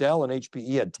packed. Both Dell and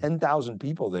HPE had 10,000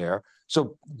 people there.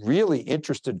 So really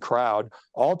interested crowd,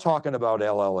 all talking about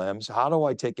LLMs. How do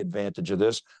I take advantage of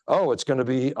this? Oh, it's going to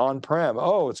be on-prem.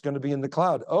 Oh, it's going to be in the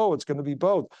cloud. Oh, it's going to be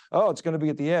both. Oh, it's going to be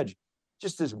at the edge.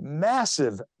 Just this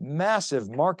massive, massive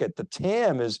market. The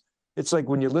TAM it's like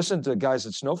when you listen to guys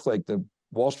at Snowflake, the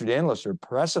Wall Street analysts are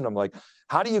pressing them like,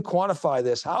 how do you quantify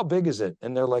this? How big is it?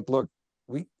 And they're like, look,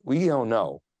 we don't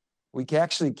know. We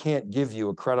actually can't give you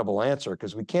a credible answer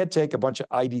because we can't take a bunch of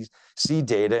IDC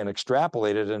data and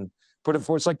extrapolate it and put it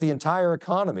for, it's like the entire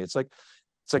economy. It's like,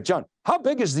 John, how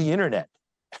big is the internet?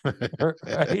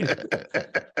 Right?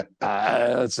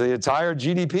 It's the entire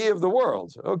GDP of the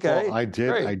world. Okay. Well, I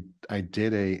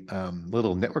did a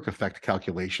little network effect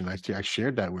calculation. I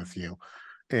shared that with you.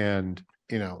 And,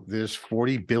 there's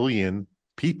 40 billion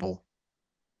people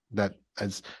that,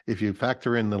 as if you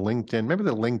factor in the LinkedIn, remember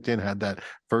that LinkedIn had that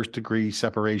first degree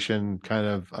separation kind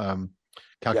of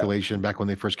calculation back when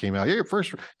they first came out. Yeah,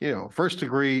 first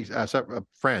degree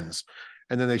friends,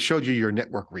 and then they showed you your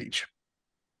network reach.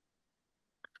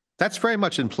 That's very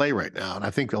much in play right now, and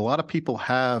I think a lot of people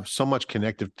have so much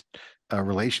connective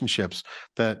relationships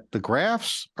that the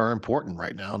graphs are important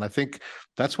right now, and I think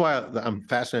that's why I'm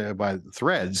fascinated by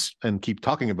threads and keep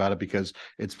talking about it, because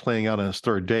it's playing out on its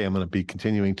third day. I'm going to be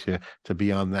continuing to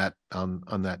be on that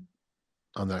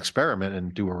experiment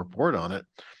and do a report on it.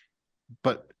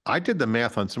 But I did the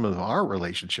math on some of our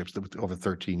relationships over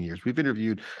 13 years. We've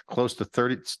interviewed close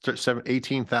to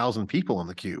 18,000 people on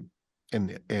theCUBE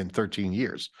in 13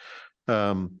 years.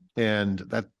 And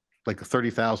that like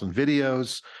 30,000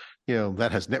 videos,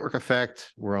 that has network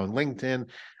effect. We're on LinkedIn.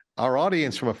 Our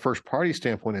audience from a first party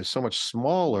standpoint is so much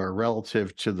smaller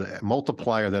relative to the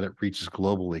multiplier that it reaches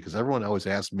globally. Because everyone always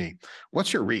asks me,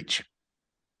 what's your reach?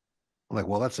 I'm like,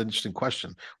 well, that's an interesting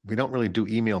question. We don't really do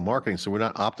email marketing, so we're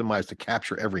not optimized to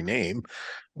capture every name.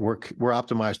 We're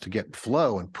optimized to get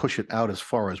flow and push it out as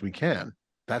far as we can.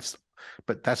 But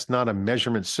that's not a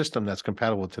measurement system that's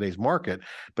compatible with today's market,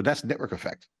 but that's network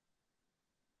effect.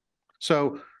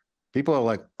 So people are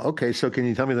like, okay, so can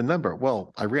you tell me the number?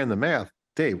 Well, I ran the math.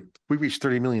 Dave, we reached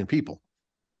 30 million people,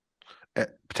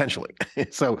 potentially.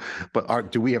 So,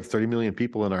 but do we have 30 million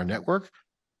people in our network?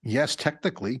 Yes,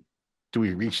 technically. Do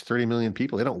we reach 30 million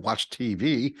people? They don't watch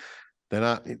TV. They're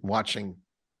not watching,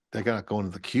 they're not going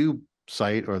to the CUBE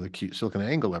site or the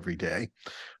SiliconANGLE every day.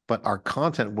 But our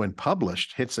content, when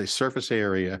published, hits a surface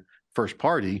area first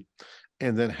party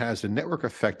and then has a network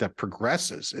effect that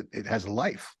progresses. It has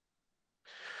life.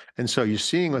 And so you're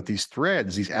seeing with these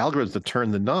threads, these algorithms that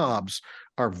turn the knobs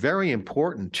are very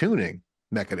important tuning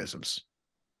mechanisms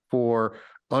for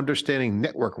understanding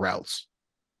network routes,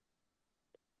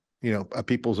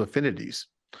 people's affinities.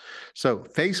 So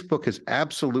Facebook has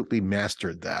absolutely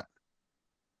mastered that.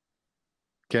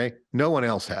 Okay, no one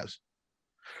else has.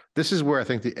 This is where I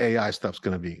think the AI stuff's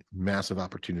going to be massive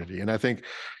opportunity. And I think,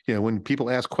 when people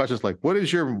ask questions like, what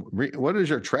is your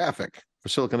traffic for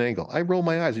SiliconANGLE? I roll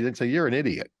my eyes and say, you're an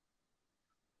idiot.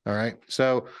 All right.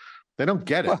 So they don't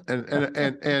get it.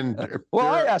 And well,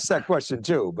 I asked that question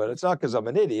too, but it's not because I'm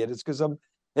an idiot. It's because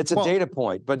it's a data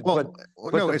point. But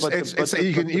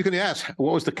you can ask,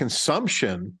 what was the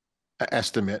consumption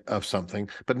estimate of something,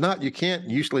 but you can't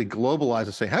usually globalize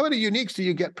and say, how many uniques do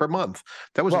you get per month?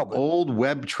 That was an old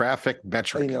web traffic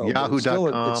metric,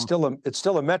 Yahoo.com. It's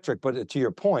still a metric, but to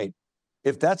your point,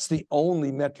 if that's the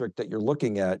only metric that you're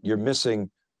looking at, you're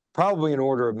missing probably an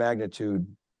order of magnitude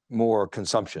more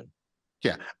consumption.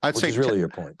 Yeah, I'd say is really your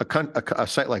point. A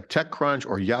site like TechCrunch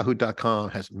or Yahoo.com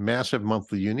has massive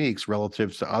monthly uniques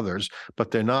relative to others, but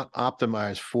they're not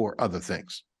optimized for other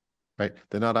things, right?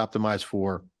 They're not optimized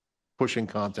for pushing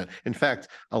content. In fact,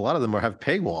 a lot of them have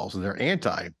paywalls and they're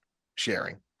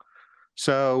anti-sharing.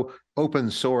 So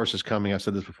open source is coming. I've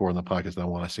said this before in the podcast, and I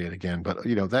want to say it again, but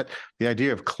that the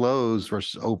idea of closed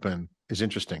versus open is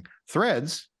interesting.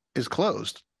 Threads is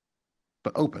closed,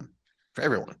 but open for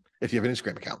everyone if you have an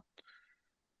Instagram account,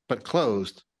 but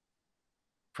closed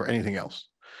for anything else.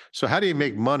 So how do you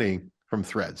make money from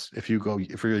Threads if you're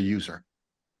a user?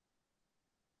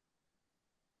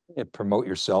 Promote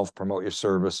yourself, promote your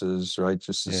services, right?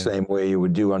 Just the Yeah. same way you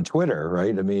would do on Twitter,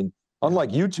 right? I mean, unlike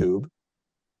YouTube,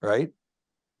 right?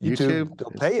 YouTube,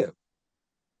 they'll pay you.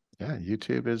 Yeah,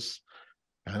 YouTube is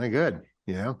kind of good,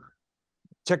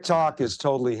 TikTok is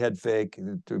totally head fake.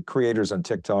 The creators on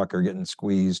TikTok are getting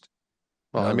squeezed.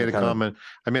 Well, I made a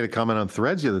comment on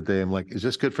Threads the other day. I'm like, is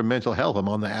this good for mental health? I'm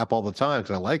on the app all the time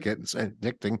because I like it. It's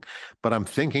addicting, but I'm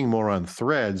thinking more on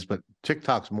Threads, but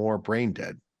TikTok's more brain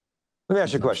dead. Let me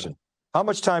ask you a question. How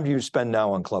much time do you spend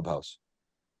now on Clubhouse?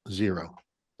 0.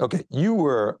 Okay. You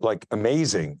were like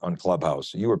amazing on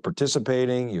Clubhouse. You were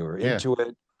participating, you were into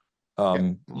it.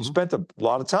 You spent a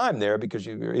lot of time there because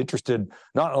you were interested,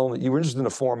 you were interested in the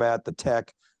format, the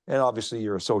tech, and obviously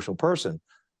you're a social person.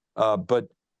 But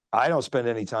I don't spend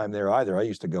any time there either. I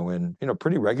used to go in,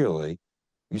 pretty regularly.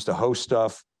 Used to host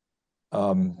stuff.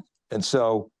 And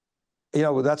so,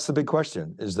 that's the big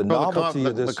question: is the novelty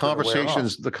of this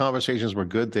the conversations were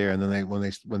good there, and then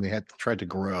when they had tried to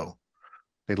grow,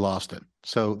 they lost it.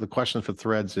 So the question for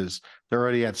Threads is they're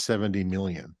already at 70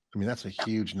 million. I mean, that's a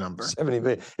huge number. 70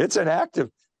 million. It's an active.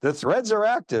 The threads are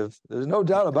active. There's no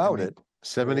doubt about it.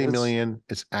 70 million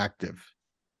is active.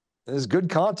 There's good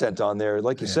content on there.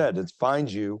 Like you said, it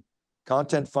finds you.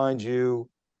 Content finds you.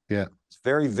 Yeah. It's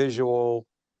very visual,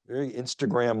 very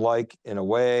Instagram-like in a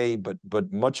way, but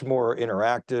much more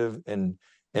interactive and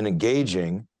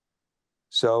engaging.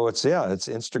 So it's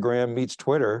Instagram meets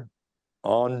Twitter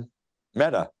on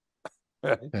Meta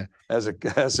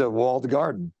as a walled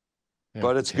garden. Yeah.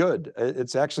 But it's good.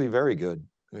 It's actually very good.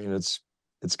 I mean, it's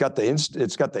got the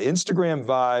Instagram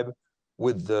vibe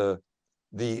with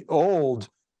the old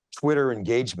Twitter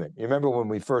engagement. You remember when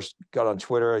we first got on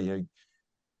Twitter?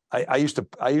 I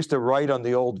used to write on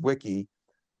the old wiki.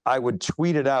 I would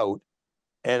tweet it out,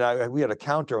 and we had a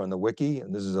counter on the wiki,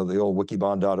 and this is the old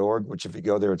wikibon.org, which if you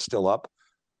go there, it's still up.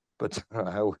 But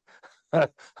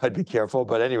I'd be careful.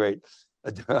 But at any rate,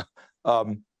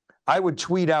 I would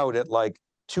tweet out at like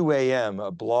 2 a.m.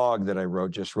 a blog that I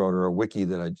just wrote, or a wiki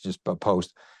that I just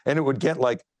post, and it would get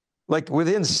like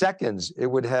within seconds, it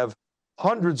would have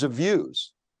hundreds of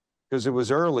views because it was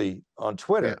early on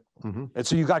Twitter. Yeah. Mm-hmm. And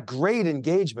so you got great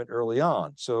engagement early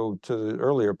on. So to the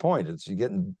earlier point, you're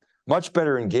getting much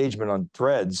better engagement on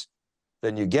Threads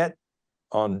than you get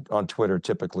on Twitter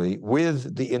typically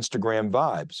with the Instagram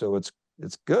vibe. So it's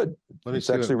good. It's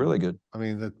actually really good. I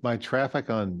mean, my traffic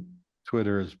on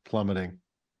Twitter is plummeting.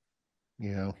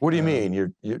 What do you mean?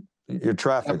 Your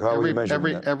traffic? How are you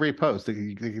measuring that? Every post,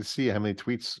 you can see how many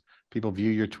tweets people view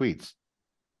your tweets.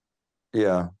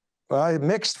 Yeah, well,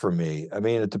 mixed for me. I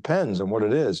mean, it depends on what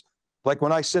it is. Like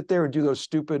when I sit there and do those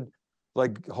stupid,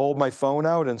 like hold my phone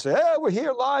out and say, "Hey, we're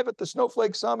here live at the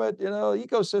Snowflake Summit,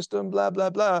 ecosystem, blah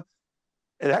blah blah."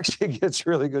 It actually gets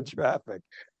really good traffic.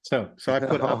 So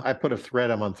I put a thread.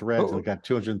 I'm on Threads, and it got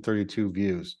 232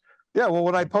 views. Yeah, well,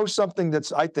 when I post something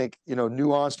that's, I think,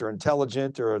 nuanced or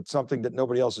intelligent or something that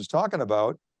nobody else is talking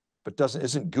about, but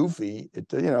isn't goofy,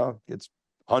 it's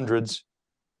hundreds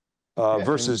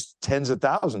versus tens of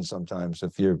thousands sometimes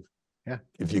if you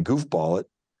goofball it.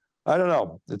 I don't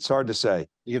know. It's hard to say.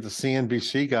 You get the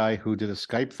CNBC guy who did a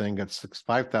Skype thing, got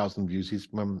 5,000 views. He's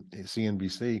from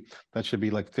CNBC. That should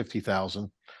be like 50,000.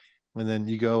 And then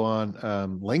you go on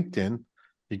LinkedIn,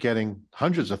 you're getting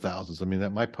hundreds of thousands. I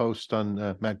mean, my post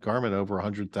on Matt Garment over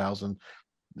 100,000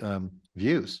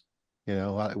 views.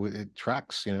 It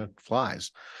tracks,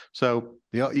 flies. So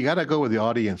you got to go where the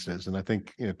audience is, and I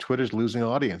think Twitter's losing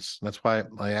audience. And that's why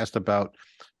I asked about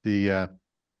the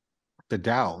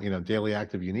Dow, daily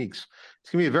active uniques. It's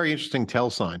gonna be a very interesting tell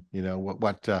sign.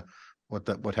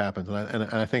 What happens, and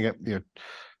I think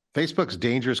Facebook's a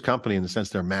dangerous company in the sense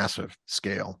they're massive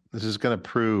scale. This is going to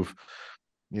prove.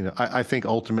 I think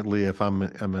ultimately, if I'm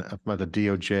at the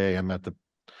DOJ, I'm at the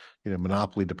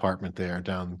monopoly department there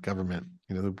down government.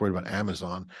 They're worried about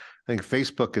Amazon. I think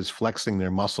Facebook is flexing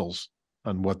their muscles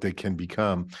on what they can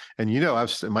become. And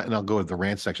and I'll go with the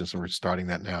rant section, so we're starting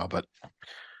that now. But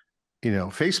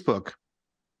Facebook,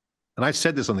 and I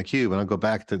said this on theCUBE, and I'll go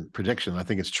back to prediction. I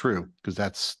think it's true because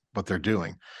that's what they're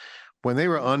doing. When they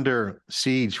were under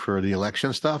siege for the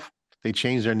election stuff, they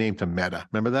changed their name to Meta.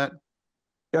 Remember that?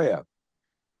 Yeah.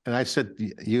 And I said,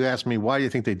 you asked me, why do you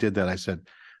think they did that? I said,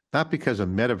 not because of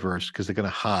metaverse, because they're going to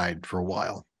hide for a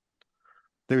while.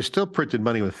 They're still printed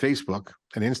money with Facebook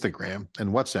and Instagram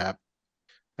and WhatsApp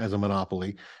as a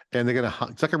monopoly, and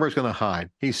Zuckerberg's going to hide.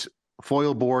 He's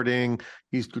foil boarding.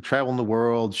 He's traveling the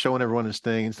world, showing everyone his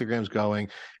thing. Instagram's going,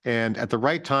 and at the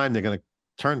right time, they're going to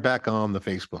turn back on the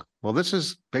Facebook. Well, this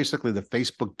is basically the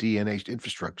Facebook DNA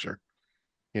infrastructure.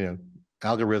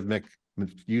 Algorithmic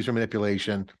user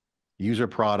manipulation, user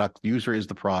product. User is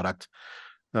the product.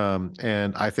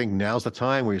 And I think now's the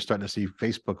time where you're starting to see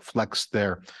Facebook flex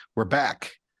we're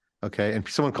back. Okay. And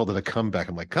someone called it a comeback.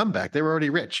 I'm like, comeback? They were already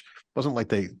rich. It wasn't like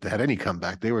they had any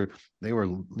comeback. They were,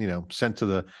 sent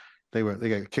to they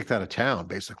got kicked out of town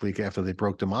basically after they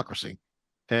broke democracy.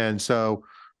 And so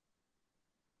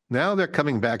now they're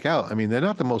coming back out. I mean, they're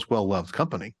not the most well-loved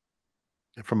company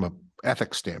from a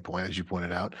ethics standpoint, as you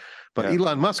pointed out, but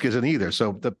Elon Musk isn't either.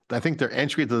 So I think their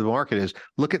entry to the market is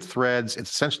look at Threads.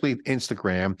 It's essentially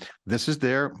Instagram. This is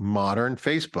their modern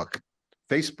Facebook.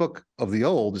 Facebook of the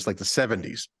old is like the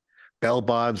 70s, bell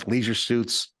bottoms, leisure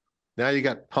suits. Now you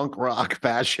got punk rock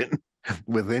fashion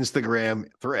with Instagram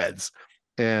Threads,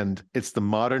 and it's the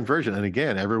modern version. And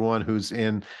again, everyone who's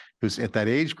at that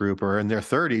age group or in their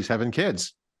 30s having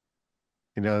kids.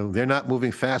 They're not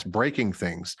moving fast, breaking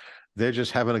things. They're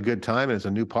just having a good time, and it's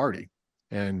a new party.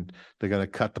 And they're going to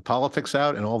cut the politics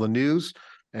out and all the news,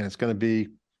 and it's going to be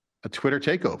a Twitter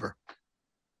takeover.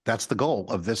 That's the goal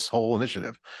of this whole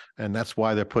initiative. And that's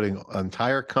why they're putting an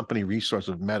entire company resource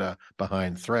of Meta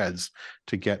behind Threads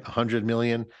to get 100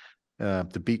 million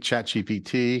to beat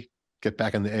ChatGPT, get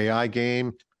back in the AI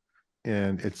game.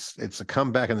 And it's a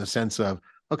comeback in the sense of,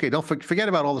 okay, don't forget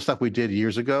about all the stuff we did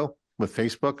years ago with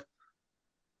Facebook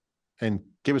and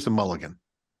give us a mulligan.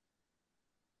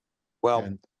 Well,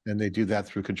 and they do that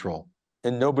through control.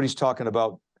 And nobody's talking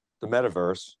about the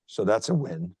metaverse, so that's a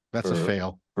win. That's a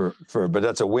fail. But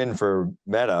that's a win for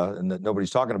Meta, and that nobody's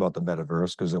talking about the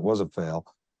metaverse because it was a fail.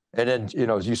 And then,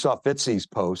 you saw Fitzy's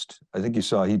post. I think you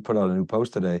saw he put out a new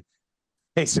post today,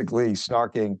 basically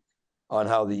snarking on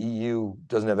how the EU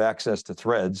doesn't have access to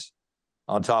Threads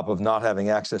on top of not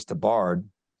having access to Bard.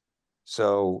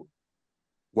 So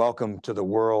welcome to the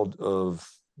world of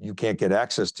you can't get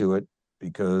access to it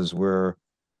because we're,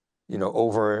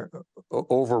 over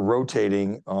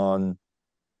rotating on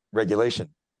regulation.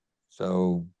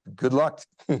 So good luck.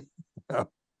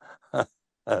 All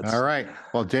right.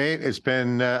 Well, Dave, it's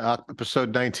been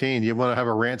episode 19. You want to have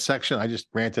a rant section? I just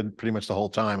ranted pretty much the whole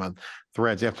time on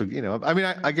Threads. You have to,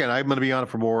 I'm going to be on it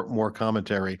for more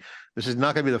commentary. This is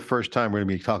not going to be the first time we're going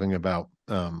to be talking about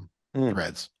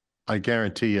Threads. I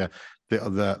guarantee you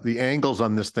the angles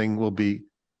on this thing will be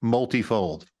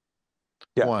multifold.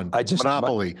 Yeah, one,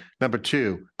 monopoly. Number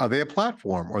two, are they a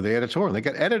platform or are they editorial? They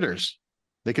got editors.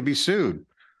 They could be sued.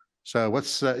 So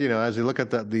what's, as you look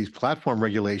at these platform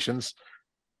regulations,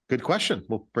 good question.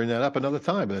 We'll bring that up another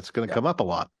time, but it's going to come up a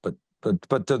lot. But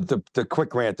the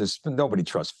quick rant is nobody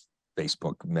trusts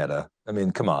Facebook, Meta. I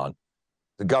mean, come on.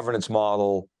 The governance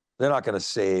model, they're not going to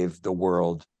save the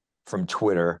world from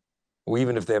Twitter, or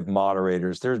even if they have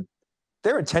moderators. Their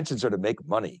intentions are to make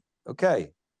money. Okay,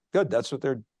 good. That's what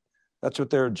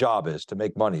their job is, to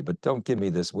make money. But don't give me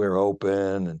this, we're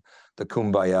open and the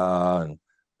kumbaya, and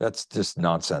that's just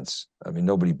nonsense. I mean,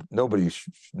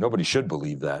 nobody should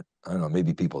believe that. I don't know,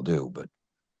 maybe people do, but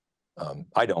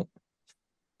I don't.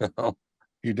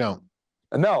 You don't?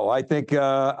 No, I think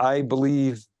I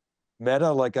believe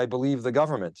Meta like I believe the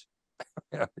government.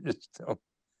 I just don't.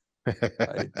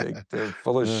 I think they're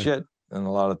full of shit in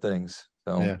a lot of things.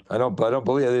 So I don't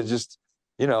believe it. They just,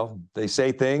 they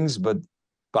say things, but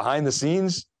behind the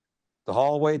scenes, the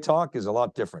hallway talk is a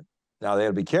lot different. Now they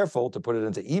have to be careful to put it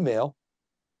into email.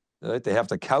 Right? They have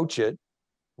to couch it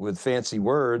with fancy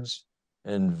words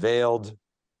and veiled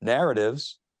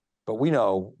narratives, but we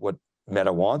know what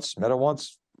Meta wants. Meta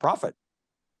wants profit,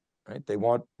 right? They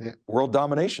want world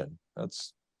domination.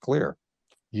 That's clear.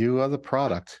 You are the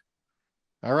product.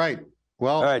 All right.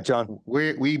 Well, all right, John.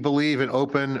 We believe in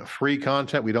open, free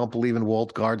content. We don't believe in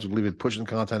walled gardens. We believe in pushing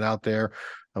content out there.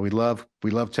 We love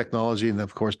technology, and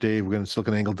of course, Dave, we're going to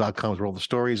SiliconANGLE.com is where all the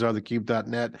stories are.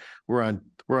 TheCUBE.net. We're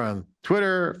on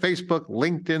Twitter, Facebook,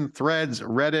 LinkedIn, Threads,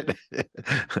 Reddit.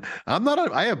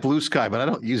 I have Blue Sky, but I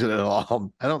don't use it at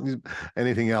all. I don't use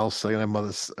anything else.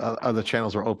 Other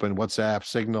channels are open. WhatsApp,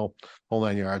 Signal, whole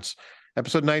 9 yards.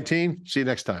 Episode 19. See you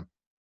next time.